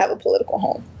justice, should have a political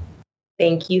home.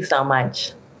 Thank you so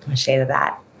much. I'm shade of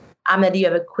that. Amna, do you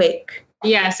have a quick?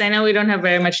 Yes, I know we don't have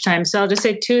very much time, so I'll just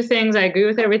say two things. I agree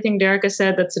with everything Derica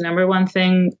said. That's the number one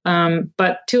thing.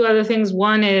 But two other things.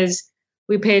 One is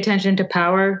we pay attention to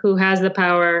power. Who has the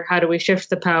power? How do we shift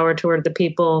the power toward the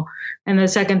people? And the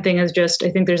second thing is just, I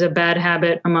think there's a bad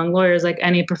habit among lawyers, like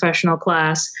any professional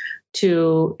class,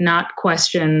 to not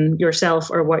question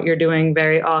yourself or what you're doing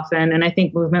very often. And I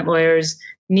think movement lawyers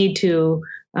need to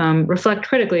reflect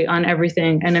critically on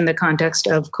everything and in the context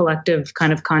of collective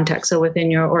kind of context. So within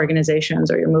your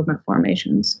organizations or your movement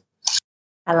formations.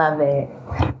 I love it.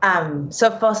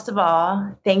 So first of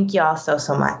all, thank y'all so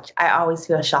much. I always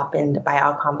feel sharpened by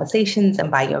our conversations and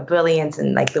by your brilliance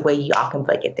and like the way you all can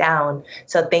break it down.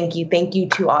 So thank you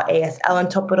to our ASL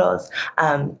interpreters,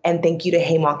 and thank you to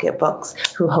Haymarket Books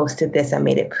who hosted this and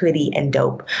made it pretty and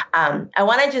dope. I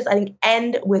want to just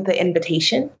end with the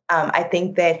invitation. I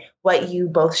think that what you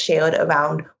both shared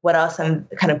around what are some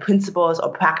kind of principles or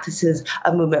practices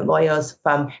of movement lawyers,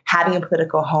 from having a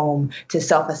political home to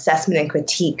self-assessment and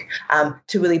critique,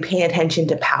 to really paying attention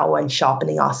to power and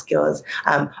sharpening our skills,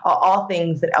 are all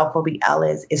things that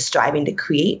L4BL is striving to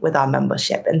create with our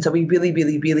membership. And so we really,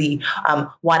 really, really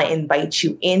want to invite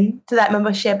you into that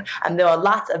membership. There are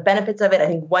lots of benefits of it. I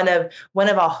think one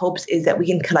of our hopes is that we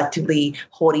can collectively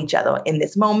hold each other in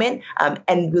this moment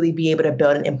and really be able to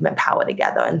build and implement power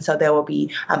together. And so there will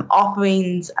be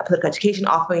offerings, political education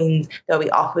offerings. There will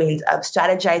be offerings of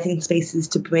strategizing spaces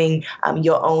to bring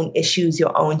your own issues,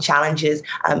 your own challenges,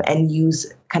 and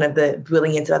use kind of the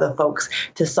brilliance of other folks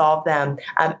to solve them.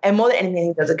 And more than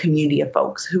anything, there's a community of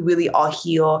folks who really are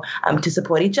here to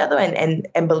support each other and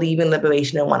believe in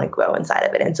liberation and want to grow inside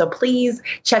of it. And so please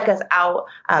check us out.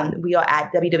 We are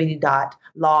at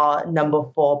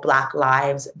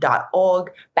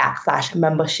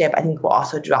www.law4blacklives.org/membership. I think we'll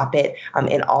also drop it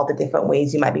in all the different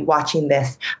ways you might be watching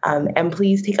this. And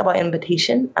please take up our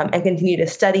invitation and continue to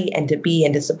study and to be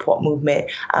and to support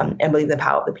movement and believe in the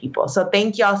power of the people. So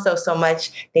thank y'all so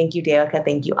much. Thank you, Derica.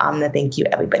 Thank you, Amna. Thank you,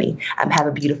 everybody. Have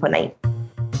a beautiful night.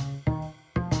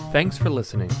 Thanks for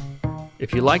listening.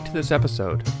 If you liked this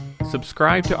episode,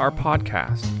 subscribe to our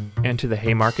podcast and to the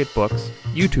Haymarket Books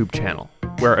YouTube channel,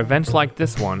 where events like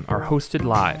this one are hosted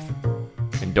live.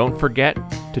 And don't forget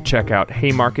to check out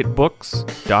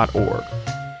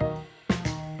haymarketbooks.org.